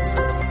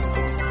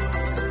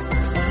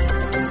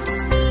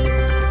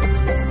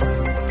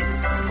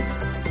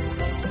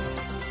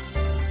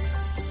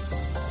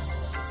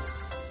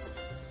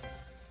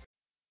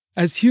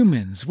 As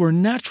humans, we're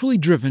naturally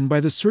driven by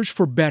the search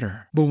for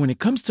better. But when it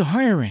comes to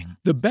hiring,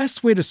 the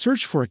best way to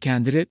search for a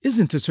candidate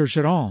isn't to search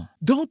at all.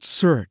 Don't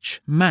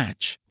search,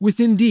 match with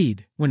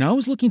Indeed. When I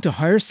was looking to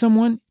hire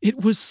someone,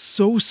 it was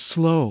so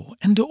slow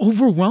and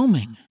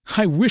overwhelming.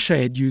 I wish I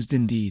had used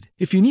Indeed.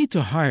 If you need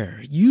to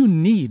hire, you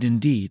need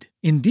Indeed.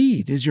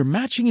 Indeed is your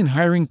matching and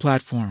hiring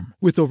platform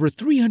with over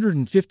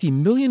 350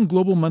 million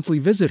global monthly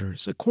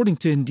visitors, according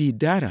to Indeed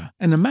data,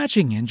 and a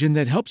matching engine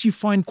that helps you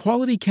find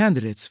quality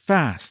candidates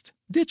fast.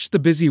 Ditch the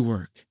busy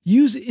work.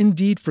 Use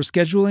Indeed for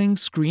scheduling,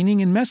 screening,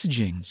 and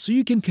messaging so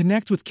you can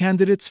connect with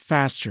candidates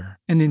faster.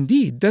 And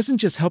Indeed doesn't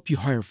just help you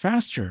hire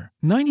faster.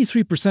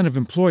 93% of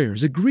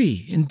employers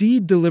agree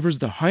Indeed delivers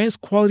the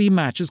highest quality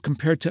matches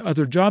compared to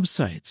other job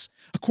sites,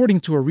 according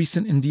to a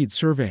recent Indeed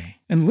survey.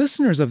 And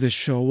listeners of this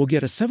show will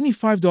get a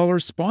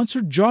 $75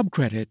 sponsored job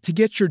credit to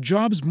get your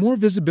jobs more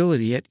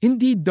visibility at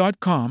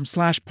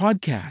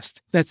Indeed.com/podcast.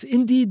 That's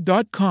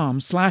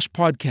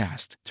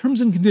Indeed.com/podcast.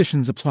 Terms and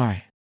conditions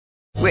apply.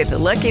 With the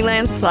Lucky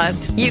Land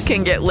Slots, you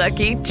can get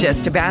lucky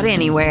just about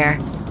anywhere.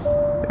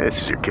 This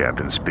is your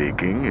captain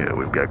speaking.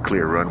 We've got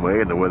clear runway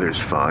and the weather's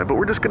fine, but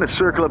we're just going to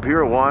circle up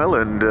here a while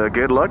and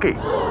get lucky.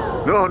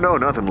 No,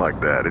 nothing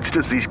like that. It's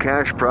just these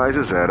cash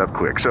prizes add up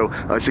quick. So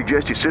I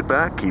suggest you sit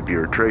back, keep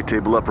your tray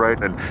table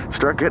upright, and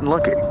start getting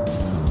lucky.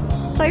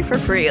 Play for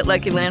free at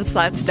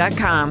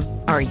LuckyLandSlots.com.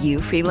 Are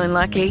you feeling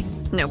lucky?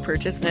 No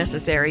purchase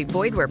necessary.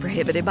 Void where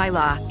prohibited by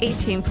law.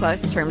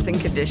 18+ terms and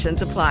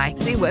conditions apply.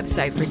 See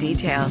website for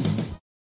details.